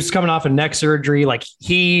 Like, dude's coming off of neck surgery. Like,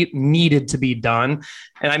 he needed to be done.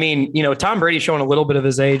 And I mean, you know, Tom Brady's showing a little bit of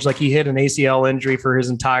his age. Like, he hit an ACL injury for his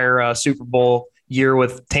entire Super Bowl year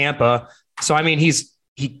with Tampa. So, I mean,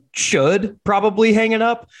 he should probably hang it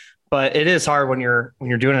up, but it is hard when you're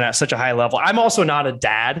doing it at such a high level. I'm also not a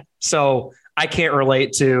dad, so I can't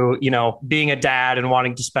relate to, you know, being a dad and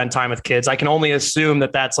wanting to spend time with kids. I can only assume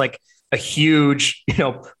that that's like a huge, you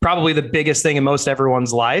know, probably the biggest thing in most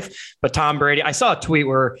everyone's life. But Tom Brady, I saw a tweet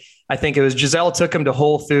where I think it was Giselle took him to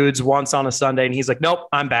Whole Foods once on a Sunday and he's like, nope,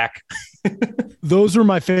 I'm back. Those are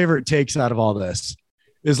my favorite takes out of all this.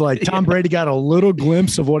 Is like Tom Brady got a little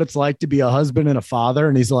glimpse of what it's like to be a husband and a father.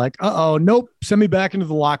 And he's like, nope, send me back into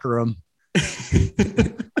the locker room.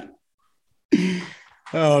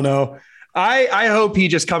 Oh no. I hope he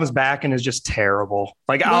just comes back and is just terrible.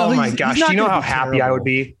 Like, oh my gosh. Do you know how happy terrible. I would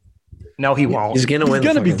be? No, he won't. He's going to win.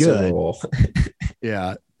 He's going to be good.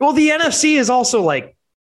 Yeah. Well, the NFC is also like,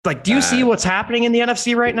 do you see what's happening in the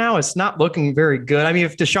NFC right now? It's not looking very good. I mean,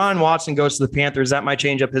 if Deshaun Watson goes to the Panthers, that might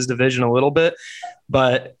change up his division a little bit,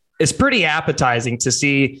 but it's pretty appetizing to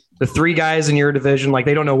see the three guys in your division. Like,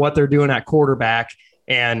 they don't know what they're doing at quarterback.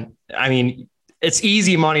 And I mean, it's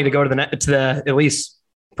easy money to go to the at least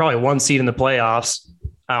probably one seed in the playoffs.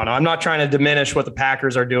 I don't know. I'm not trying to diminish what the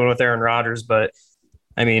Packers are doing with Aaron Rodgers, but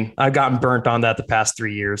I mean, I've gotten burnt on that the past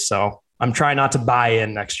 3 years. So I'm trying not to buy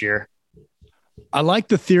in next year. I like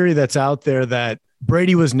the theory that's out there that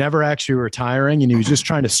Brady was never actually retiring and he was just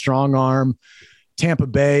trying to strong arm Tampa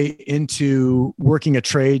Bay into working a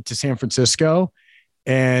trade to San Francisco.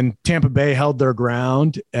 and Tampa Bay held their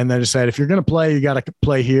ground and then decided, if you're going to play, you got to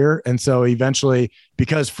play here. And so eventually,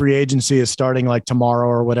 because free agency is starting like tomorrow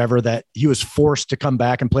or whatever, that he was forced to come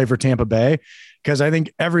back and play for Tampa Bay. Because I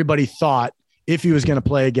think everybody thought if he was going to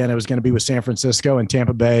play again, it was going to be with San Francisco, and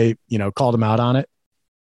Tampa Bay, called him out on it.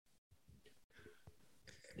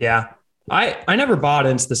 Yeah. I never bought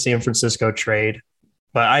into the San Francisco trade,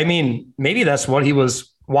 but I mean, maybe that's what he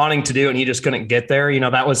was wanting to do and he just couldn't get there.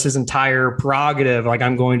 That was his entire prerogative. Like,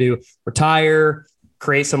 I'm going to retire,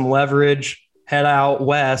 create some leverage, head out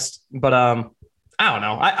west. But I don't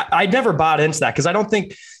know. I never bought into that because I don't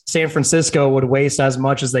think San Francisco would waste as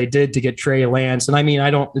much as they did to get Trey Lance. And I mean,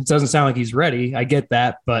 it doesn't sound like he's ready. I get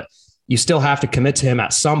that, but you still have to commit to him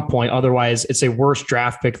at some point. Otherwise, it's a worse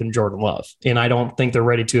draft pick than Jordan Love. And I don't think they're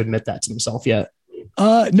ready to admit that to themselves yet.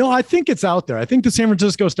 No, I think it's out there. I think the San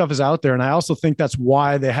Francisco stuff is out there. And I also think that's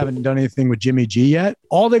why they haven't done anything with Jimmy G yet.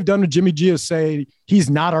 All they've done with Jimmy G is say he's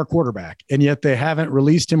not our quarterback. And yet they haven't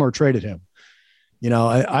released him or traded him.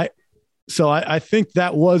 So I think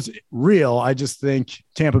that was real. I just think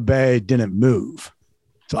Tampa Bay didn't move.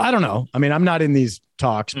 So I don't know. I mean, I'm not in these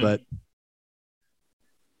talks, but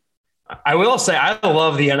I will say I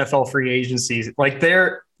love the NFL free agencies. Like,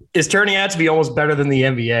 it's turning out to be almost better than the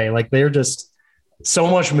NBA. Like, they're just so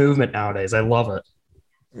much movement nowadays. I love it.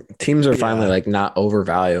 Teams are finally like not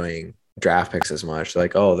overvaluing draft picks as much.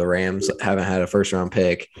 Like, oh, the Rams haven't had a first round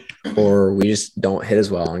pick, or we just don't hit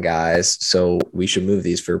as well on guys, so we should move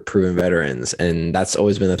these for proven veterans. And that's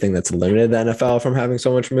always been the thing that's limited the NFL from having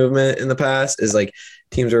so much movement in the past, is like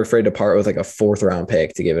teams are afraid to part with like a 4th round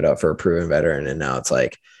pick to give it up for a proven veteran. And now it's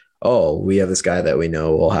like, oh, we have this guy that we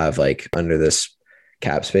know will have like under this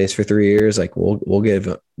cap space for 3 years. Like we'll give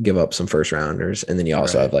up some first rounders. And then you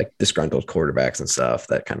also have like disgruntled quarterbacks and stuff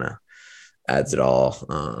that kind of adds it all.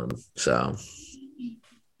 So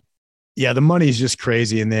yeah, the money is just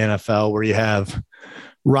crazy in the NFL, where you have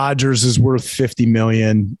Rodgers is worth 50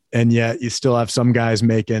 million, and yet you still have some guys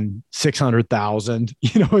making 600,000.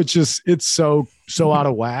 It's so out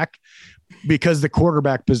of whack because the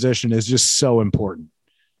quarterback position is just so important.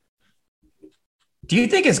 Do you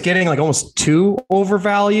think it's getting like almost too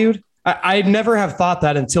overvalued? I never have thought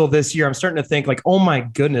that until this year. I'm starting to think like, oh my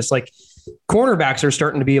goodness, like cornerbacks are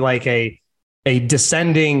starting to be like a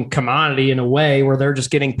descending commodity in a way where they're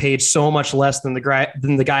just getting paid so much less than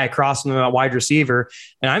the guy across from them at wide receiver.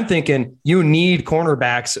 And I'm thinking you need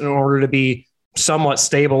cornerbacks in order to be somewhat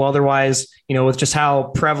stable. Otherwise, with just how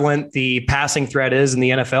prevalent the passing threat is in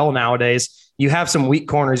the NFL nowadays, you have some weak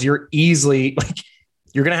corners. You're easily like,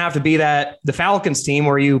 you're going to have to be the Falcons team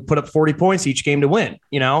where you put up 40 points each game to win,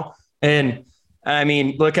 And I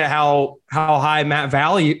mean, look at how high how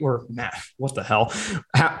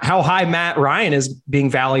high Matt Ryan is being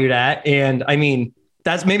valued at. And I mean,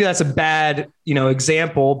 that's a bad,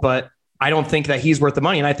 example, but I don't think that he's worth the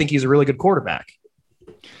money. And I think he's a really good quarterback.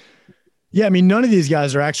 Yeah. I mean, none of these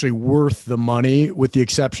guys are actually worth the money with the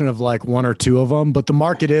exception of like 1 or 2 of them, but the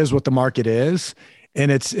market is what the market is. And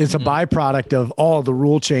it's a byproduct of all the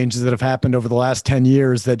rule changes that have happened over the last 10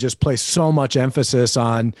 years that just place so much emphasis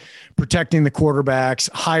on protecting the quarterbacks,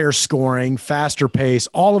 higher scoring, faster pace.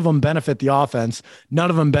 All of them benefit the offense. None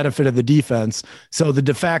of them benefited the defense. So the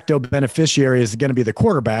de facto beneficiary is going to be the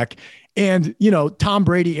quarterback. And, Tom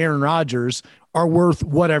Brady, Aaron Rodgers are worth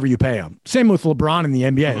whatever you pay them. Same with LeBron in the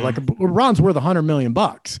NBA. Like LeBron's worth $100 million.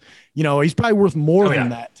 He's probably worth more than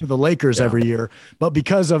that to the Lakers every year, but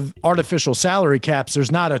because of artificial salary caps, there's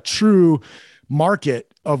not a true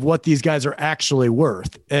market of what these guys are actually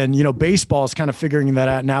worth. And, baseball is kind of figuring that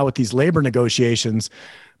out now with these labor negotiations,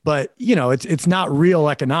 but it's not real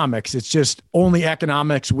economics. It's just only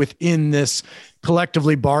economics within this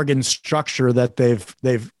collectively bargained structure that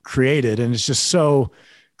they've created. And it's just so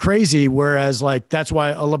crazy. Whereas like, that's why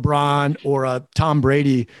a LeBron or a Tom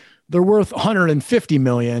Brady, they're worth 150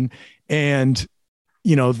 million, and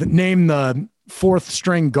name the 4th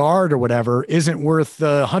string guard or whatever isn't worth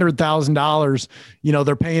the $100,000.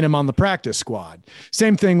 They're paying him on the practice squad.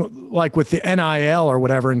 Same thing like with the NIL or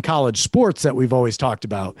whatever in college sports that we've always talked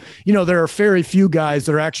about. There are very few guys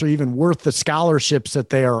that are actually even worth the scholarships that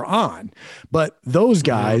they are on, but those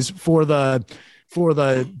guys for the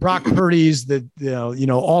Brock Purdy's,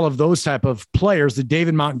 all of those type of players, the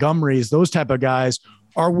David Montgomerys, those type of guys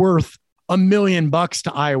are worth $1 million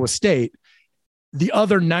to Iowa State. The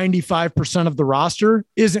other 95% of the roster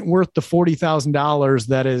isn't worth the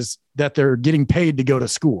 $40,000 that they're getting paid to go to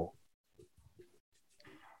school.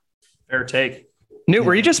 Fair take. Newt,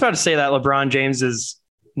 were you just about to say that LeBron James is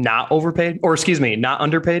not overpaid, or not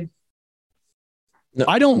underpaid? No,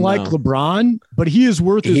 I don't like LeBron, but he is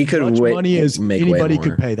worth as much money as anybody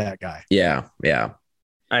could pay that guy. Yeah.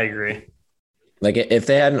 I agree. Like if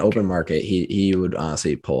they had an open market, he would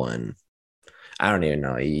honestly pull in. I don't even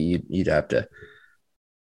know. You'd have to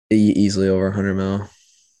easily over 100 mil.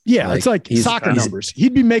 Yeah, like, it's like soccer numbers.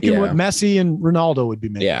 He'd be making what Messi and Ronaldo would be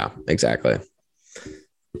making. Yeah, exactly.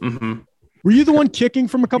 Mm-hmm. Were you the one kicking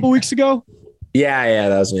from a couple weeks ago? Yeah,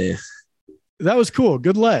 that was me. That was cool.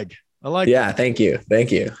 Good leg. I like. Yeah, that. thank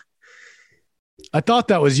you. I thought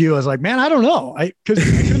that was you. I was like, man, I don't know. Because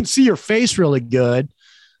I couldn't see your face really good,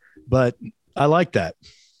 but I like that.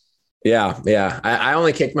 Yeah. I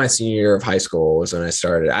only kicked my senior year of high school was when I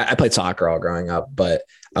started. I played soccer all growing up, but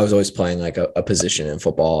I was always playing like a position in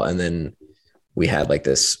football. And then we had like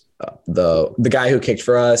this, the guy who kicked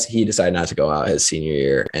for us, he decided not to go out his senior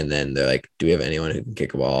year. And then they're like, do we have anyone who can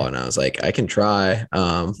kick a ball? And I was like, I can try.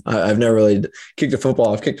 I've never really kicked a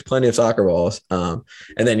football. I've kicked plenty of soccer balls. And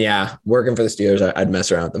then, working for the Steelers, I'd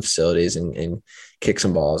mess around with the facilities and kick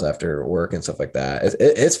some balls after work and stuff like that.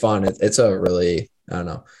 It's fun. It's a really, I don't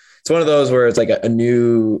know. It's one of those where it's like a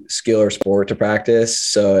new skill or sport to practice.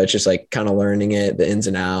 So it's just like kind of learning it, the ins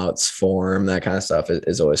and outs, form, that kind of stuff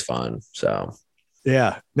is always fun. So,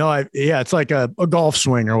 yeah, no, it's like a golf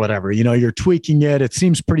swing or whatever, you're tweaking it. It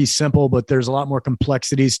seems pretty simple, but there's a lot more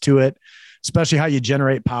complexities to it, especially how you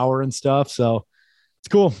generate power and stuff. So it's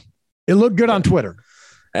cool. It looked good on Twitter.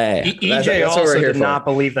 Hey, EJ also did not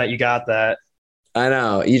believe that you got that. I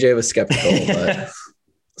know EJ was skeptical, but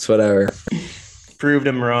it's whatever. Proved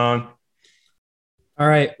him wrong. All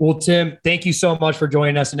right. Well, Tim, thank you so much for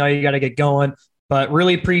joining us. I know you got to get going, but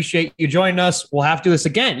really appreciate you joining us. We'll have to do this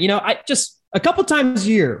again. I just a couple times a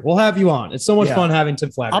year, we'll have you on. It's so much fun having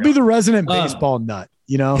Tim Flattery. I'll be the resident baseball nut,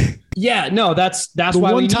 Yeah, no, that's the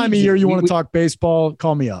why one time a year you want to talk baseball,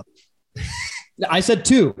 call me up. I said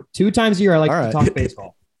two times a year. I like to talk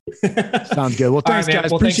baseball. Sounds good. Well, thanks,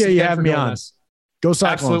 guys. Appreciate you having me on. Go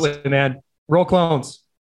Cyclones. Absolutely, man. Roll Clones.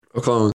 Roll Clones.